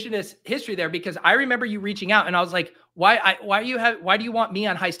revisionist history there, because I remember you reaching out and I was like, why do you want me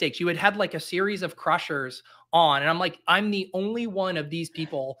on High Stakes? You had like a series of crushers on, and I'm like, I'm the only one of these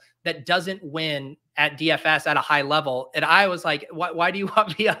people that doesn't win at DFS at a high level, and I was like, why do you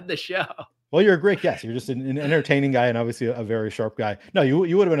want me on the show? Well, you're a great guest. You're just an entertaining guy and obviously a very sharp guy. No, you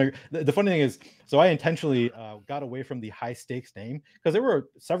would have been. The funny thing is, so I intentionally got away from the high stakes name because there were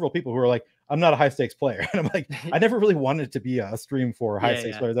several people who were like, I'm not a high stakes player. And I'm like, I never really wanted to be a stream for high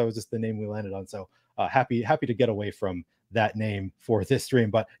stakes players. That was just the name we landed on. So happy to get away from that name for this stream.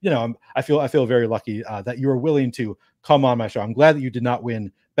 But, I feel very lucky that you were willing to come on my show. I'm glad that you did not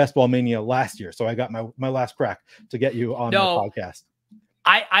win Best Ball Mania last year. So I got my last crack to get you on the podcast.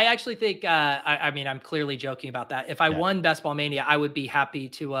 I actually think, I mean, I'm clearly joking about that. If I won Best Ball Mania, I would be happy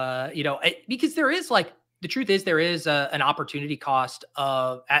to, because there is the truth is there is an opportunity cost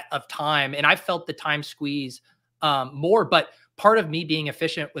of time. And I felt the time squeeze more, but part of me being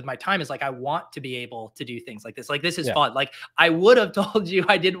efficient with my time is like, I want to be able to do things like this. Like, this is fun. Like, I would have told you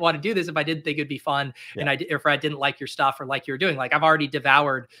I didn't want to do this if I didn't think it'd be fun. And if I didn't like your stuff or like you were doing, like, I've already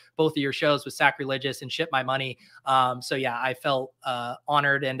devoured both of your shows with Sacrilegious and Ship My Money. So yeah, I felt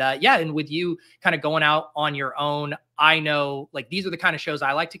honored. And and with you kind of going out on your own, I know like these are the kind of shows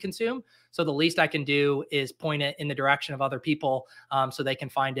I like to consume. So the least I can do is point it in the direction of other people so they can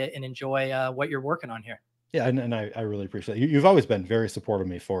find it and enjoy what you're working on here. Yeah, and I really appreciate it. You've always been very supportive of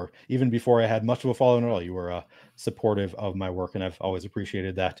me even before I had much of a following at all. You were supportive of my work, and I've always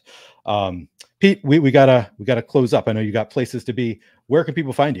appreciated that. Pete, we gotta close up. I know you got places to be. Where can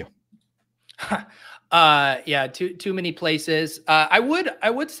people find you? Too many places. I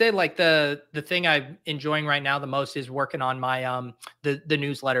would say like the thing I'm enjoying right now the most is working on my the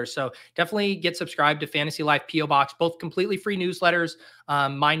newsletter. So definitely get subscribed to Fantasy Life PO Box, both completely free newsletters.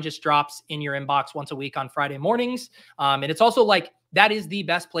 Mine just drops in your inbox once a week on Friday mornings. And it's also like that is the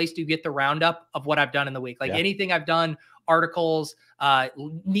best place to get the roundup of what I've done in the week. Like anything I've done, articles,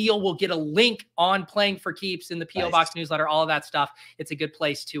 Neil will get a link on Playing for Keeps in the PO Box newsletter, all of that stuff. It's a good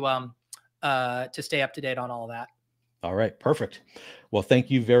place to stay up to date on all of that. All right, perfect. Well, thank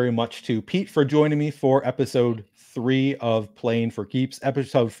you very much to Pete for joining me for episode 3 of Playing for Keeps.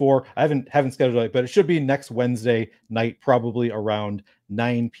 Episode 4, I haven't scheduled it, but it should be next Wednesday night, probably around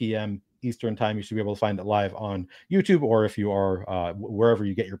 9 p.m. Eastern time. You should be able to find it live on YouTube, or if you are wherever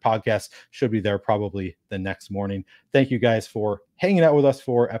you get your podcasts, should be there probably the next morning. Thank you guys for hanging out with us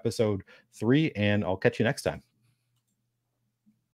for episode 3, and I'll catch you next time.